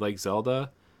 Oh, you like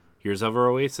Zelda? Here's Ever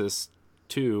Oasis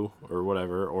 2 or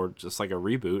whatever, or just like a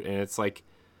reboot, and it's like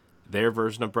their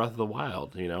version of Breath of the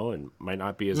Wild, you know, and might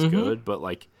not be as good, but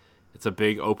like it's a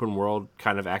big open world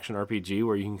kind of action RPG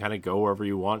where you can kind of go wherever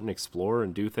you want and explore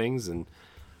and do things. And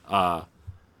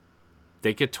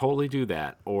they could totally do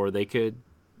that, or they could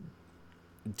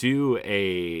do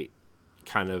a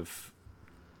kind of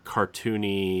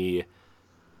cartoony,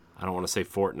 I don't want to say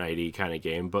Fortnite-y kind of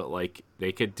game, but like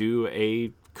they could do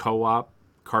a co-op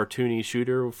cartoony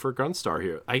shooter for Gunstar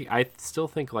here. I still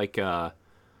think like the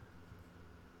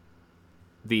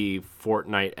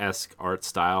Fortnite-esque art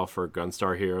style for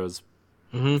Gunstar Heroes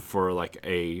for like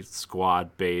a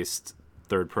squad-based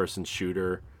third-person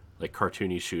shooter, like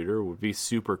cartoony shooter, would be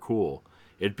super cool.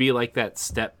 It'd be like that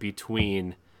step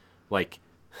between like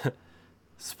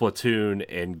Splatoon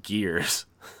and Gears.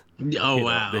 Oh,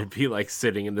 wow. They'd be like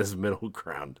sitting in this middle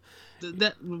ground.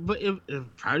 But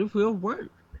it probably will work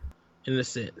in a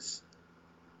sense.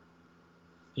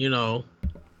 You know.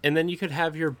 And then you could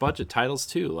have your budget titles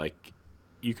too. Like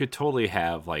you could totally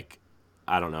have like,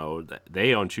 I don't know,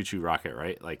 they own Choo Choo Rocket,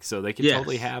 right? Like, so they could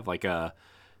totally have like a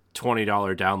 $20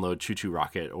 download Choo Choo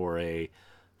Rocket, or a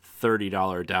 $30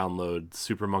 download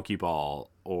Super Monkey Ball,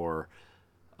 or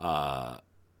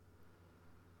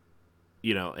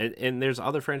you know, and there's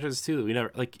other franchises too that we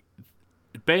never, like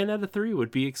Bayonetta 3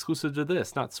 would be exclusive to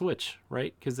this, not Switch,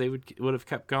 right? Because they would have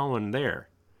kept going there,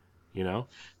 you know.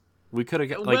 We could have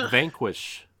got like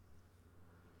Vanquish.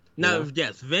 No,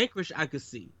 yes, Vanquish I could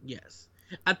see. Yes,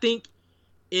 I think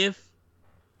if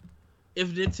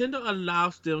Nintendo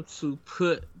allows them to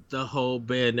put the whole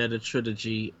Bayonetta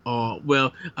trilogy on,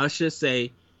 well, I should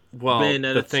say,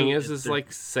 Bayonetta the thing is like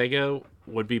Sega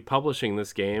would be publishing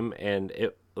this game, and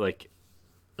it like,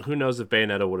 who knows if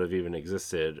Bayonetta would have even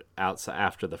existed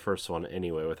after the first one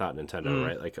anyway without Nintendo,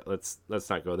 right? Like let's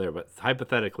not go there, but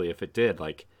hypothetically, if it did,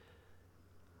 like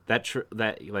that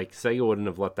like Sega wouldn't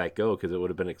have let that go because it would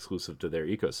have been exclusive to their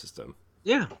ecosystem.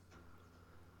 Yeah.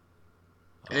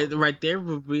 And right there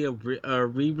would be a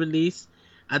re-release.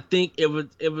 I think it would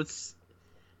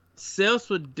sales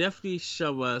would definitely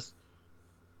show us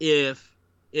if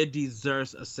it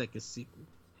deserves a second sequel.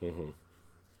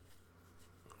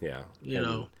 Yeah. You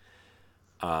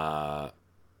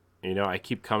know, I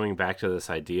keep coming back to this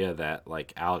idea that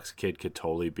like Alex Kidd could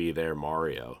totally be their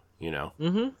Mario, you know?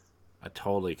 I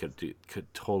totally could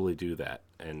totally do that.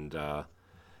 And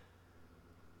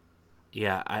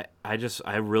yeah,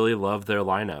 I really love their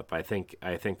lineup. I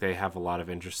think they have a lot of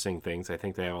interesting things. I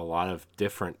think they have a lot of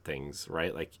different things,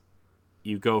 right? Like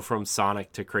you go from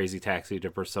Sonic to Crazy Taxi to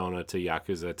Persona to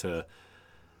Yakuza to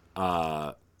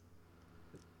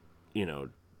you know,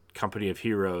 Company of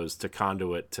Heroes to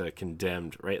Conduit to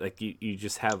Condemned, right? Like you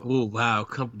just have... Oh, wow,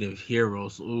 Company of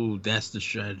Heroes. Ooh, that's the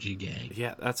strategy game.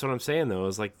 Yeah, that's what I'm saying, though,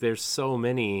 is like there's so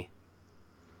many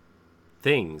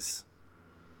things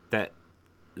that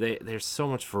there's so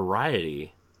much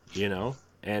variety, you know?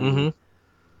 And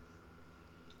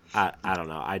I don't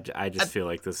know. I just feel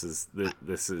like this is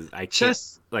I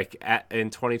can't... Like in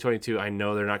 2022, I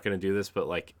know they're not going to do this, but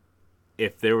like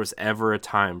if there was ever a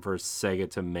time for Sega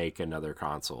to make another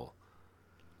console,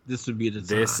 This would be the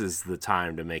time. this is the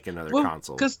time to make another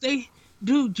console. Because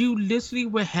dude, you literally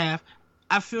would have.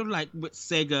 I feel like with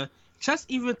Sega, just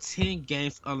even 10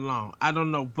 games alone, I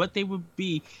don't know what they would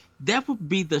be. That would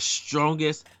be the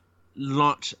strongest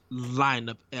launch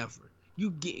lineup ever. You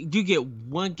get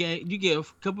one game, you get a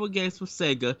couple of games from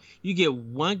Sega, you get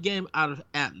one game out of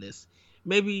Atlas,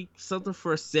 maybe something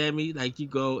for Sammy, like you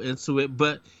go into it,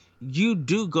 but you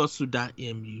do go to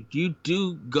 .mu, you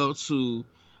do go to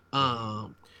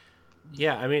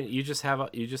Yeah, I mean, you just have a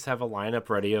lineup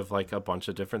ready of like a bunch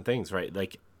of different things, right?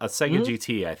 Like a Sega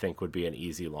GT, I think would be an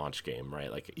easy launch game,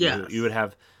 right? Like you would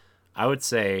have, I would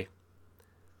say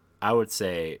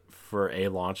for a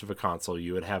launch of a console,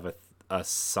 you would have a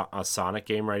Sonic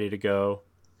game ready to go.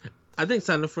 I think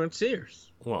Sonic Frontiers.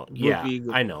 Well, yeah,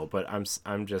 I know, but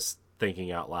I'm just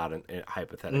thinking out loud and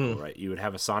hypothetical, right? You would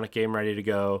have a Sonic game ready to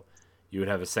go. You would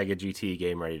have a Sega GT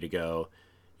game ready to go.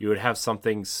 You would have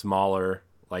something smaller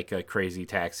like a Crazy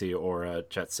Taxi or a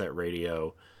Jet Set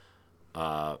Radio,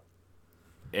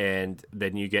 and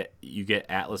then you get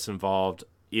Atlas involved,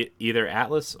 either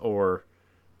Atlas or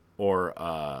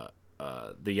the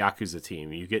Yakuza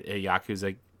team. You get a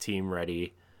Yakuza team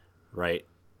ready, right?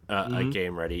 A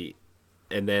game ready,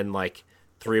 and then like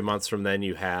 3 months from then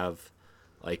you have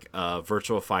like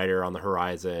Virtua Fighter on the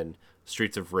horizon,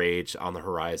 Streets of Rage on the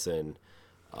horizon.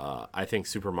 I think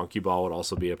Super Monkey Ball would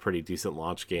also be a pretty decent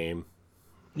launch game.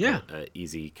 Yeah,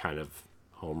 easy kind of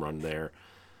home run there.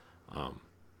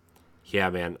 Yeah,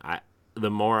 man. The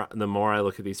more I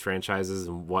look at these franchises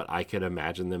and what I could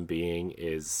imagine them being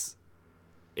is,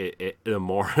 the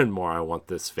more and more I want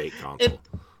this Fate console.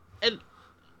 And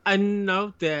I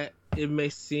know that it may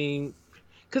seem,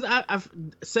 because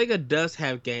Sega does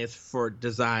have games for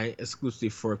design exclusively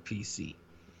for PC.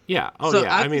 Yeah. Oh, so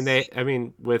yeah. I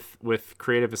mean, with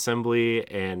Creative Assembly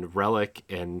and Relic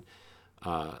and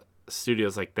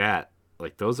studios like that,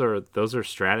 like those are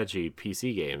strategy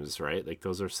PC games, right? Like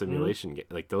those are simulation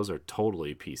like those are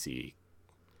totally PC.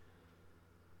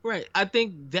 Right. I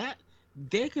think that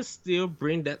they could still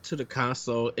bring that to the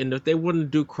console, and if they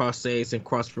wouldn't do cross saves and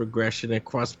cross progression and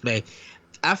cross play,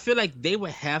 I feel like they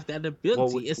would have that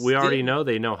ability. Well, we already know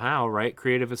they know how, right?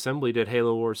 Creative Assembly did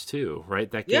Halo Wars 2, right?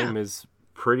 That game is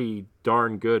pretty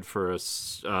darn good for an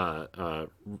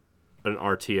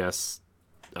RTS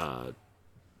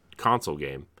console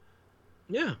game.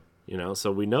 Yeah. You know,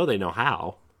 so we know they know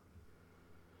how.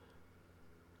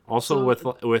 Also,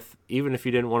 with even if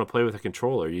you didn't want to play with a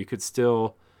controller, you could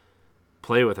still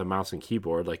play with a mouse and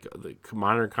keyboard. Like the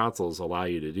modern consoles allow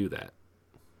you to do that.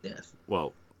 Yes.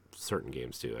 Well, certain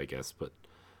games do, I guess, but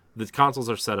the consoles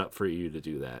are set up for you to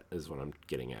do that. Is what I'm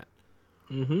getting at.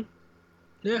 Mm-hmm.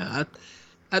 Yeah,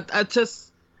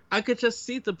 I could just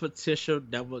see the potential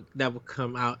that would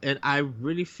come out, and I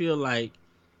really feel like,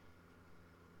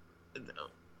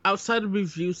 outside of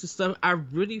reviews and stuff, I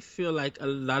really feel like a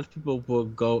lot of people will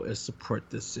go and support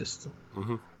this system.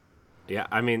 Mm-hmm. Yeah,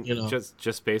 I mean,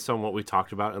 just based on what we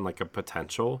talked about and like a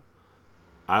potential,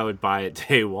 I would buy it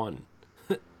day one.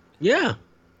 Yeah.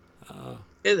 I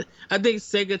think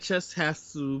Sega just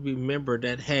has to remember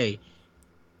that, hey,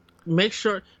 make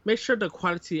sure the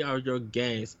quality of your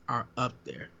games are up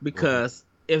there, because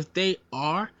if they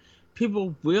are,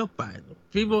 people will buy them.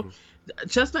 People,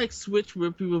 just like Switch,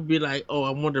 where people be like, "Oh, I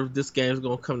wonder if this game is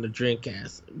gonna come to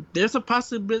Dreamcast." There's a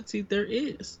possibility there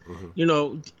is. You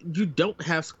know, you don't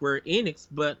have Square Enix,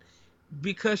 but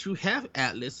because you have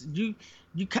Atlas, you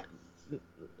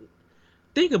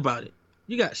think about it.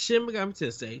 You got Shin Megami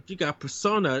Tensei, you got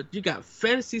Persona, you got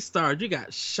Phantasy Star, you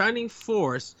got Shining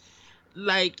Force.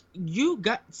 Like, you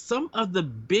got some of the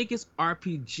biggest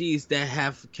RPGs that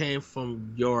have came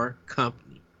from your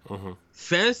company.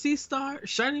 Phantasy Star,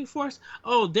 Shining Force.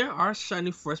 Oh, there are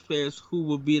Shining Force players who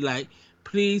will be like,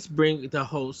 please bring the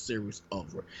whole series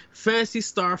over. Phantasy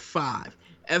Star 5.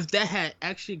 If that had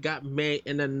actually got made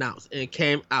and announced and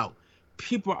came out,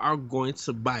 people are going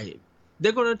to buy it.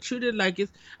 They're going to treat it like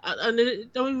it's, and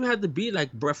it don't even have to be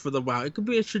like Breath of the Wild. It could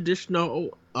be a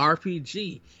traditional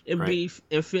RPG and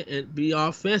be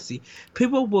all fancy.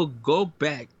 People will go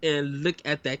back and look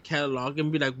at that catalog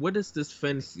and be like, what is this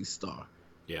Phantasy Star?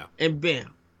 Yeah. And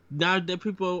bam. Now that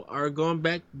people are going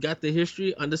back, got the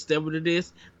history, understand what it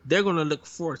is, they're going to look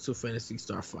forward to Phantasy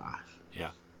Star 5. Yeah.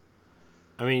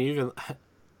 I mean, even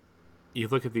you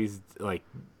look at these like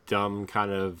dumb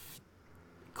kind of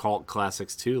cult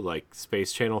classics too, like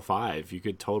Space Channel 5. You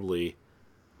could totally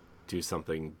do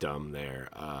something dumb there.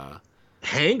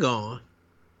 Hang On.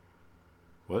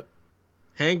 What?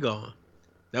 Hang On.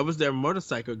 That was their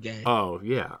motorcycle game. Oh,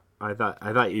 yeah. I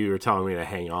thought you were telling me to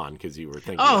hang on because you were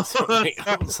thinking Oh, of something. I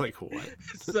sorry. was like,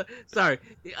 what? Sorry,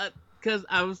 because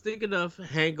I was thinking of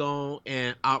Hang On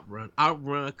and Outrun.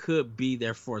 Outrun could be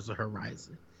their Forza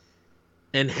Horizon,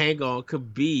 and Hang On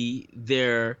could be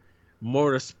their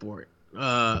Motorsport.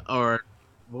 Or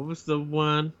what was the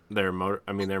one? Their motor.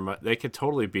 I mean, they could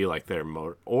totally be like their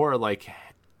motor, or like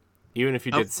even if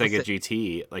you did Sega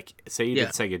GT, like say you did Yeah.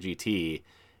 Sega GT,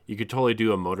 you could totally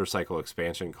do a motorcycle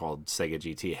expansion called Sega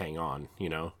GT Hang On. You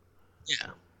know?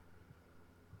 Yeah.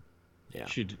 Yeah.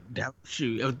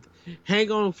 Shoot.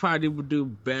 Hang On probably would do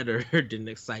better than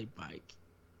Excite Bike.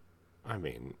 I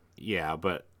mean, yeah,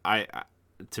 but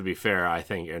to be fair, I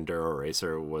think Enduro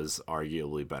Racer was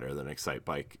arguably better than Excite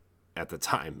Bike at the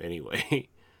time, anyway.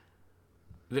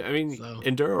 I mean, So,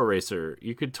 Enduro Racer,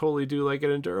 you could totally do like an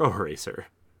Enduro Racer.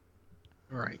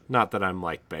 right. Not that I'm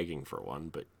like begging for one,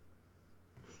 but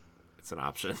it's an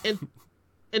option. And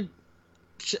and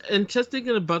and just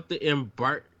thinking about the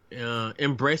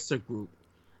Embracer group,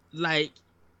 like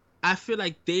I feel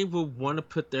like they would want to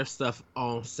put their stuff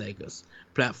on Sega's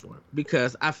platform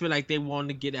because I feel like they want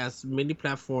to get as many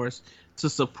platforms to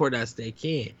support as they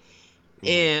can.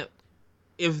 And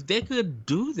if they could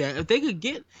do that, if they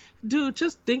could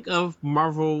just think of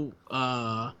Marvel.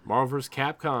 Marvel vs.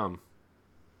 Capcom.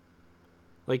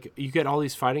 Like, you get all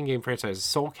these fighting game franchises.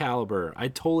 Soul Calibur. I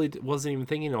totally wasn't even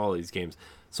thinking of all these games.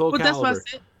 Soul Well, that's why I Calibur.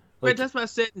 said. Like, Right, that's why I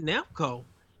said Namco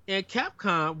and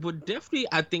Capcom would definitely,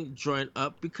 I think, join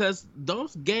up because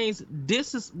those games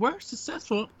were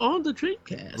successful on the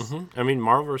Dreamcast. I mean,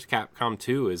 Marvel vs. Capcom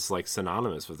 2 is like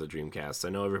synonymous with the Dreamcast. I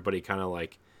know everybody kind of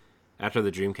like, after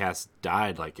the Dreamcast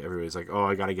died, like everybody's like, oh,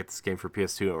 I gotta get this game for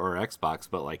PS2 or Xbox.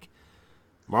 But like,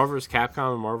 Marvel vs.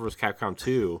 Capcom and Marvel vs. Capcom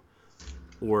 2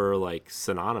 were like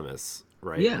synonymous,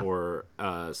 right? Yeah. Or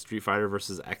Street Fighter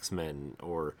versus X-Men,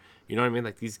 or you know what I mean?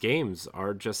 Like, these games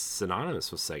are just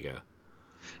synonymous with Sega.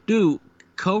 Dude,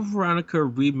 Code Veronica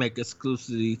remake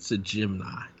exclusively to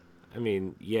Gemini. I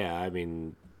mean, yeah. I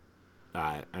mean,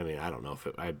 I don't know if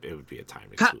it would be a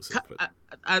timed exclusive, but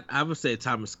I would say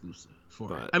time exclusive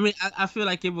for it. But- I mean, I feel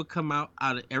like it would come out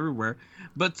of everywhere,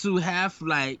 but to have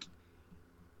like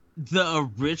the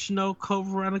original Code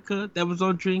Veronica that was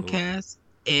on Dreamcast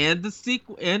and the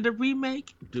sequel and the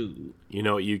remake, dude. you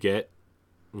know what you get?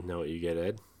 You know what you get,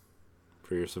 Ed,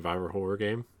 for your Survivor horror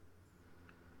game?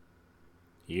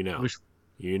 You know. Which-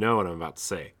 You know what I'm about to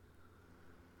say.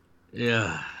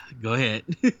 Yeah, go ahead.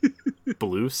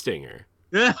 Blue Stinger.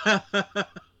 Blue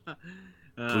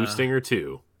Blue Stinger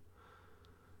 2.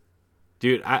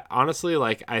 Dude, I honestly,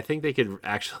 like, I think they could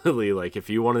actually, like, if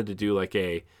you wanted to do like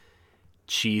a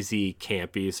cheesy,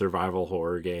 campy survival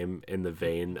horror game in the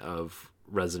vein of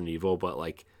Resident Evil, but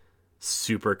like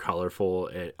super colorful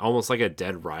and almost like a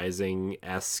Dead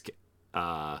Rising-esque,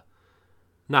 not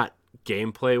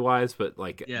gameplay wise, but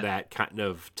like that kind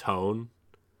of tone.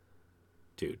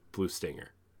 Dude, Blue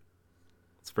Stinger.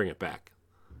 Let's bring it back.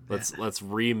 Let's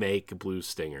remake Blue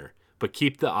Stinger, but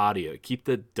keep the audio, keep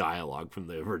the dialogue from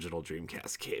the original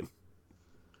Dreamcast game.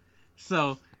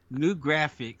 So, new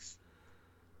graphics,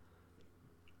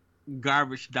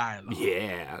 garbage dialogue.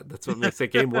 Yeah, that's what makes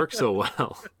that game work so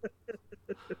well.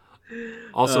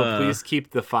 Also, please keep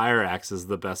the fire axe as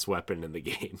the best weapon in the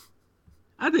game,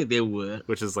 I think they would.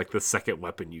 which is like the second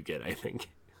weapon you get, I think.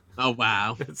 Oh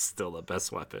wow. It's still the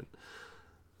best weapon.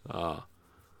 Oh,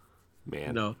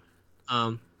 man. No.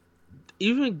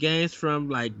 Even games from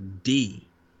like D,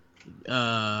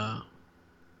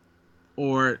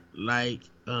 or like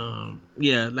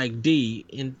like D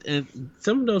and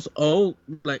some of those old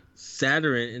like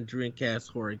Saturn and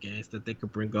Dreamcast horror games that they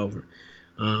could bring over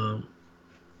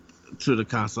to the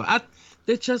console.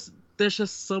 There's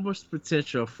just so much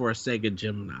potential for Sega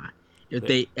Gemini if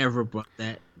they ever brought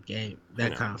that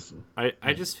console.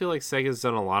 I just feel like Sega's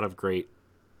done a lot of great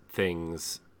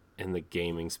things in the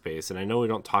gaming space, and I know we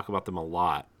don't talk about them a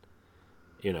lot.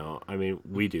 You know, I mean,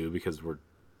 we do because we're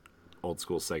old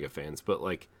school Sega fans, but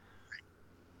like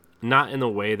not in the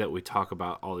way that we talk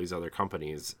about all these other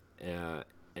companies.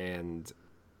 And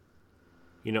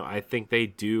you know, I think they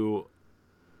do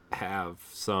have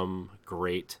some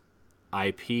great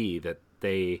IP that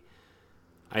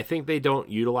I think they don't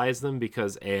utilize them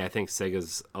because I think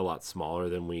Sega's a lot smaller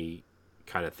than we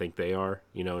kind of think they are,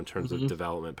 you know, in terms of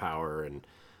development power and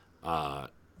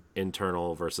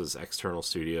internal versus external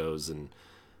studios and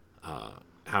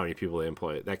how many people they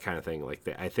employ, that kind of thing. Like,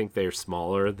 I think they're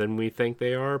smaller than we think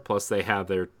they are. Plus, they have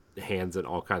their hands in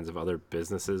all kinds of other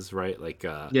businesses, right? Like,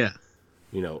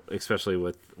 you know, especially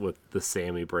with the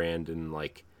Sammy brand, and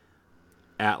like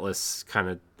Atlas kind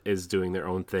of is doing their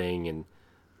own thing, and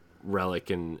Relic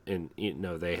and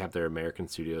they have their American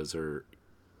studios or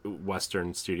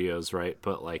Western studios, right?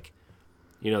 But like,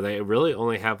 they really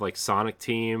only have like Sonic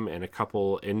Team and a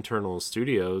couple internal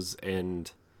studios,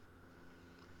 and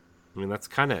I mean that's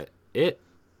kind of it.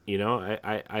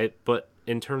 But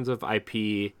in terms of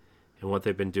IP and what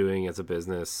they've been doing as a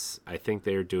business, I think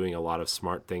they're doing a lot of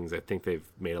smart things. I think they've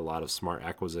made a lot of smart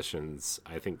acquisitions.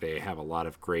 I think they have a lot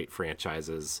of great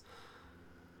franchises,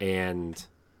 and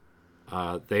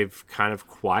they've kind of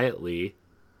quietly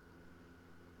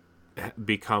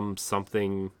become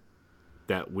something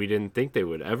that we didn't think they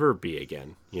would ever be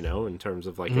again, in terms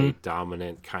of like a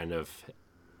dominant kind of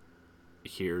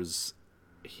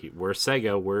we're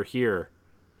Sega, we're here,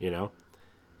 and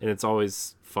it's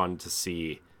always fun to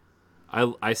see.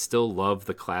 I still love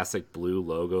the classic blue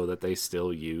logo that they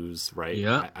still use, right?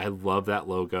 Yeah. I love that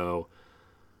logo.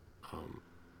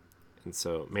 And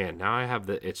so, man, now I have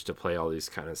the itch to play all these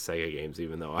kind of Sega games,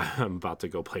 even though I'm about to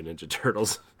go play Ninja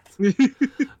Turtles.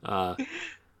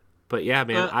 But yeah,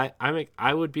 man,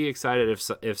 I would be excited if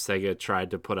Sega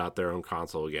tried to put out their own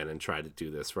console again and try to do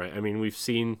this, right? I mean, we've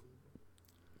seen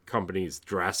companies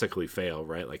drastically fail,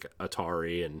 right? Like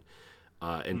Atari and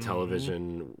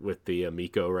Intellivision with the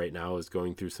Amico right now is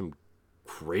going through some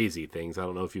crazy things. I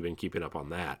don't know if you've been keeping up on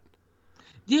that.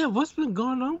 Yeah, what's been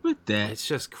going on with that? It's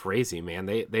just crazy, man.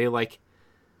 They like,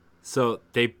 so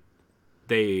they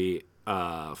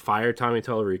fired Tommy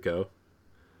Tallarico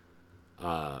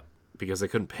because they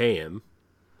couldn't pay him.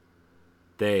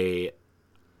 They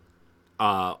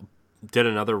did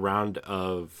another round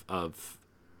of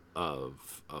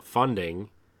funding,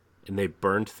 and they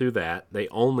burned through that. They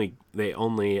only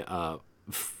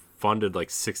funded like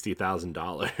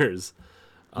 $60,000.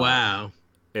 Wow.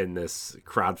 In this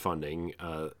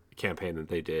crowdfunding campaign that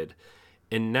they did,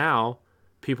 and now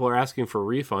people are asking for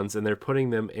refunds, and they're putting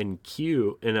them in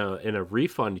a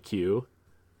refund queue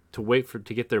to wait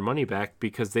to get their money back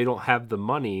because they don't have the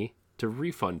money to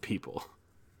refund people.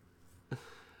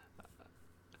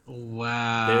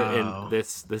 Wow. And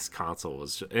this console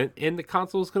was, and the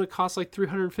console is going to cost like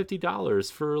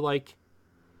 $350 for like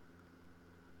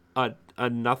a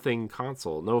nothing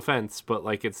console. No offense, but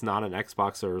like it's not an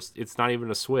Xbox, or it's not even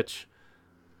a Switch,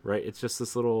 right? It's just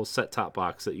this little set-top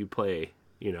box that you play,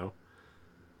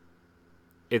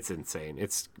 It's insane.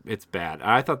 It's bad.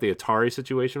 I thought the Atari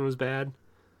situation was bad.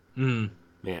 Man,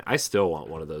 I still want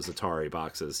one of those Atari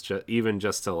boxes, even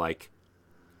just to like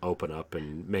open up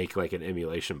and make like an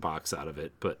emulation box out of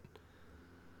it, but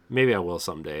maybe I will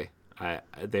someday.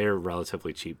 They're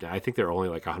relatively cheap now. I think they're only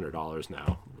like $100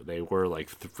 now. They were like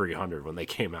 $300 when they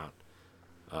came out.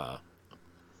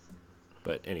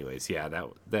 But anyways, yeah,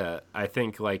 I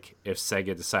think like if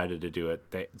Sega decided to do it,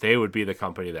 they would be the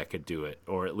company that could do it,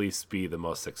 or at least be the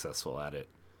most successful at it.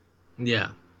 Yeah,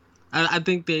 I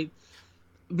think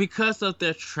because of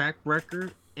their track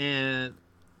record and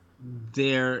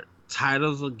their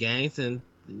titles of games, and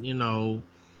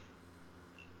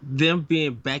them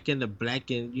being back in the black,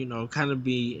 and kind of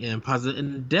be in positive,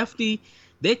 and definitely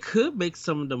they could make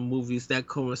some of the movies that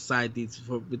coincide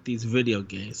with these video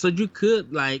games. So you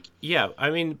could like, yeah, I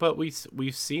mean, but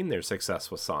we've seen their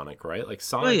success with Sonic, right? Like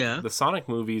Sonic, the Sonic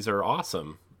movies are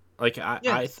awesome. Like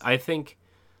I think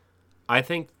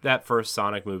that first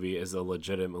Sonic movie is a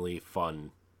legitimately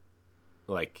fun,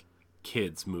 like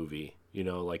kids movie.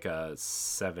 Like a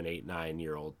 7, 8,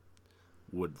 9-year-old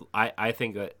would. I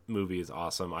think that movie is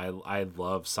awesome. I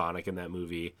love Sonic in that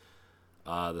movie.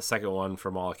 The second one,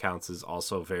 from all accounts, is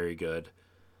also very good.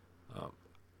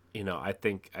 I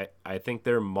think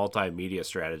their multimedia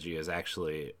strategy is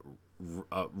actually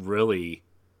a really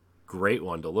great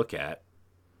one to look at.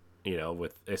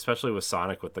 Especially with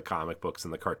Sonic, with the comic books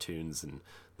and the cartoons and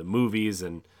the movies,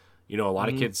 and a lot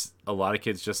of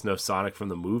kids just know Sonic from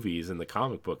the movies and the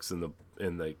comic books and the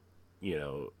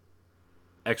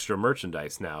extra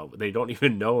merchandise now. They don't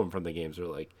even know him from the games, or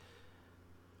like,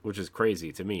 which is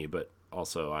crazy to me, but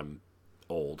also I'm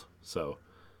old, so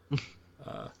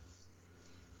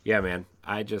yeah, man,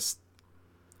 I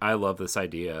love this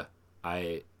idea.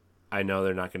 I know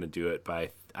they're not going to do it,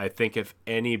 but I think if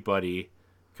anybody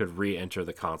could re-enter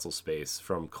the console space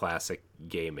from classic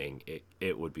gaming,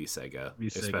 it would be Sega,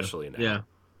 especially now.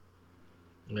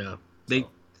 Yeah,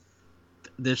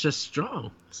 they're just strong.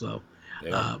 So,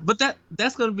 but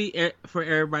that's gonna be for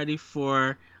everybody.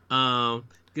 For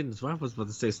goodness, what I was about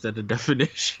to say standard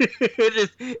definition, because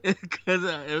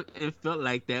it felt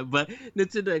like that. But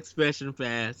Nintendo Expansion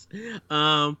Pass.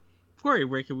 Corey,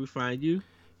 where can we find you?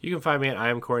 You can find me at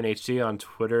IamCorinHD on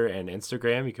Twitter and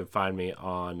Instagram. You can find me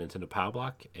on Nintendo Power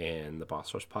Block and the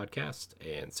Boss Rush Podcast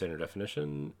and Standard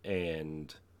Definition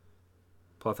and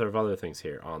plethora of other things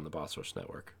here on the Boss Rush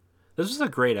Network. This was a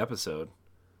great episode.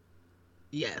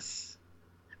 Yes.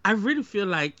 I really feel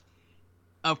like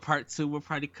a part 2 will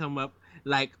probably come up.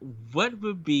 Like, what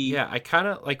would be... Yeah, I kind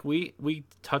of, like, we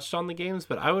touched on the games,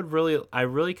 but I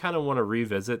really kind of want to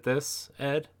revisit this,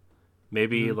 Ed.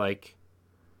 Maybe, like,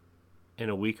 in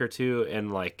a week or two,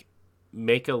 and, like,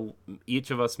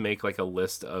 each of us make, like, a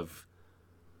list of,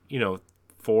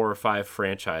 4 or 5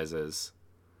 franchises.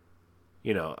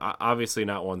 Obviously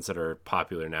not ones that are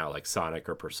popular now, like Sonic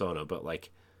or Persona, but,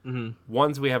 like,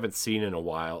 ones we haven't seen in a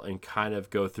while, and kind of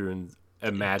go through and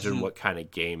imagine what kind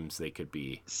of games they could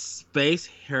be. Space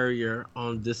Harrier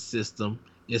on this system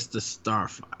is the Star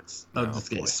Fox of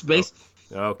this game.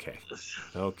 Okay.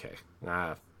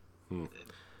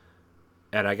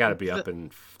 And I gotta be up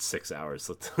in 6 hours.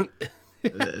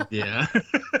 Yeah.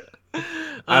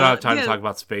 I don't have time to talk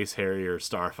about Space Harrier or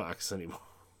Star Fox anymore.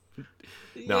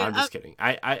 No, I'm just kidding.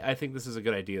 I think this is a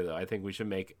good idea, though. I think we should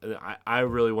make... I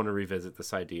really want to revisit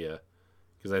this idea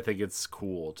because I think it's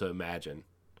cool to imagine.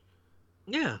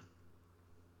 Yeah.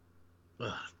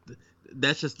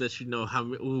 That just lets you know how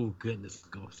many... Oh, goodness,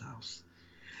 Ghost House.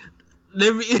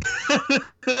 Let me...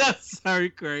 Sorry,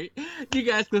 Corey. You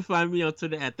guys can find me on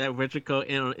Twitter at ThatRetroCode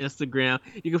and on Instagram.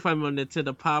 You can find me on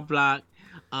Nintendo Pop Block,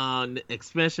 on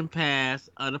Expansion Pass,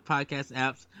 other podcast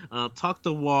apps, Talk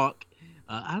the Walk.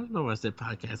 I don't know where I said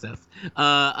podcast apps.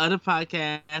 Other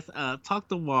podcasts, Talk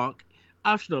the Walk,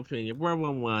 Optional Opinion, World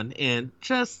 11, and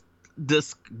just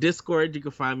Discord. You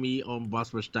can find me on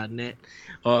bossrush.net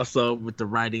also with the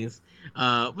writings.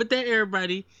 With that,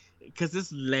 everybody, because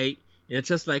it's late, and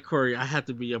just like Corey, I have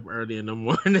to be up early in the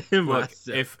morning.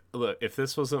 If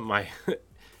this wasn't my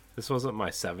this wasn't my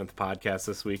 7th podcast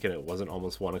this week, and it wasn't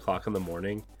almost 1 o'clock in the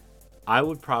morning, I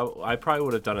probably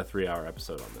would have done a 3-hour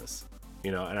episode on this.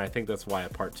 And I think that's why a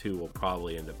part 2 will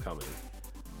probably end up coming.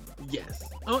 Yes.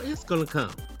 Oh, it's gonna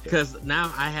come because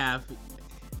now I have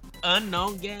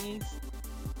unknown games.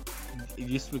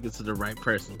 You're speaking to the right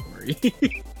person, Corey.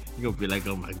 You're gonna be like,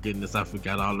 oh my goodness, I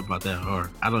forgot all about that,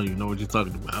 or I don't even know what you're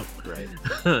talking about. Right.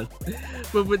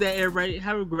 But with that, everybody,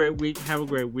 have a great week, have a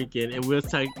great weekend, and we'll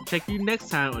check you next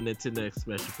time on Nintendo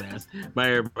Expansion Pass.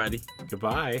 Bye, everybody.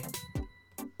 Goodbye.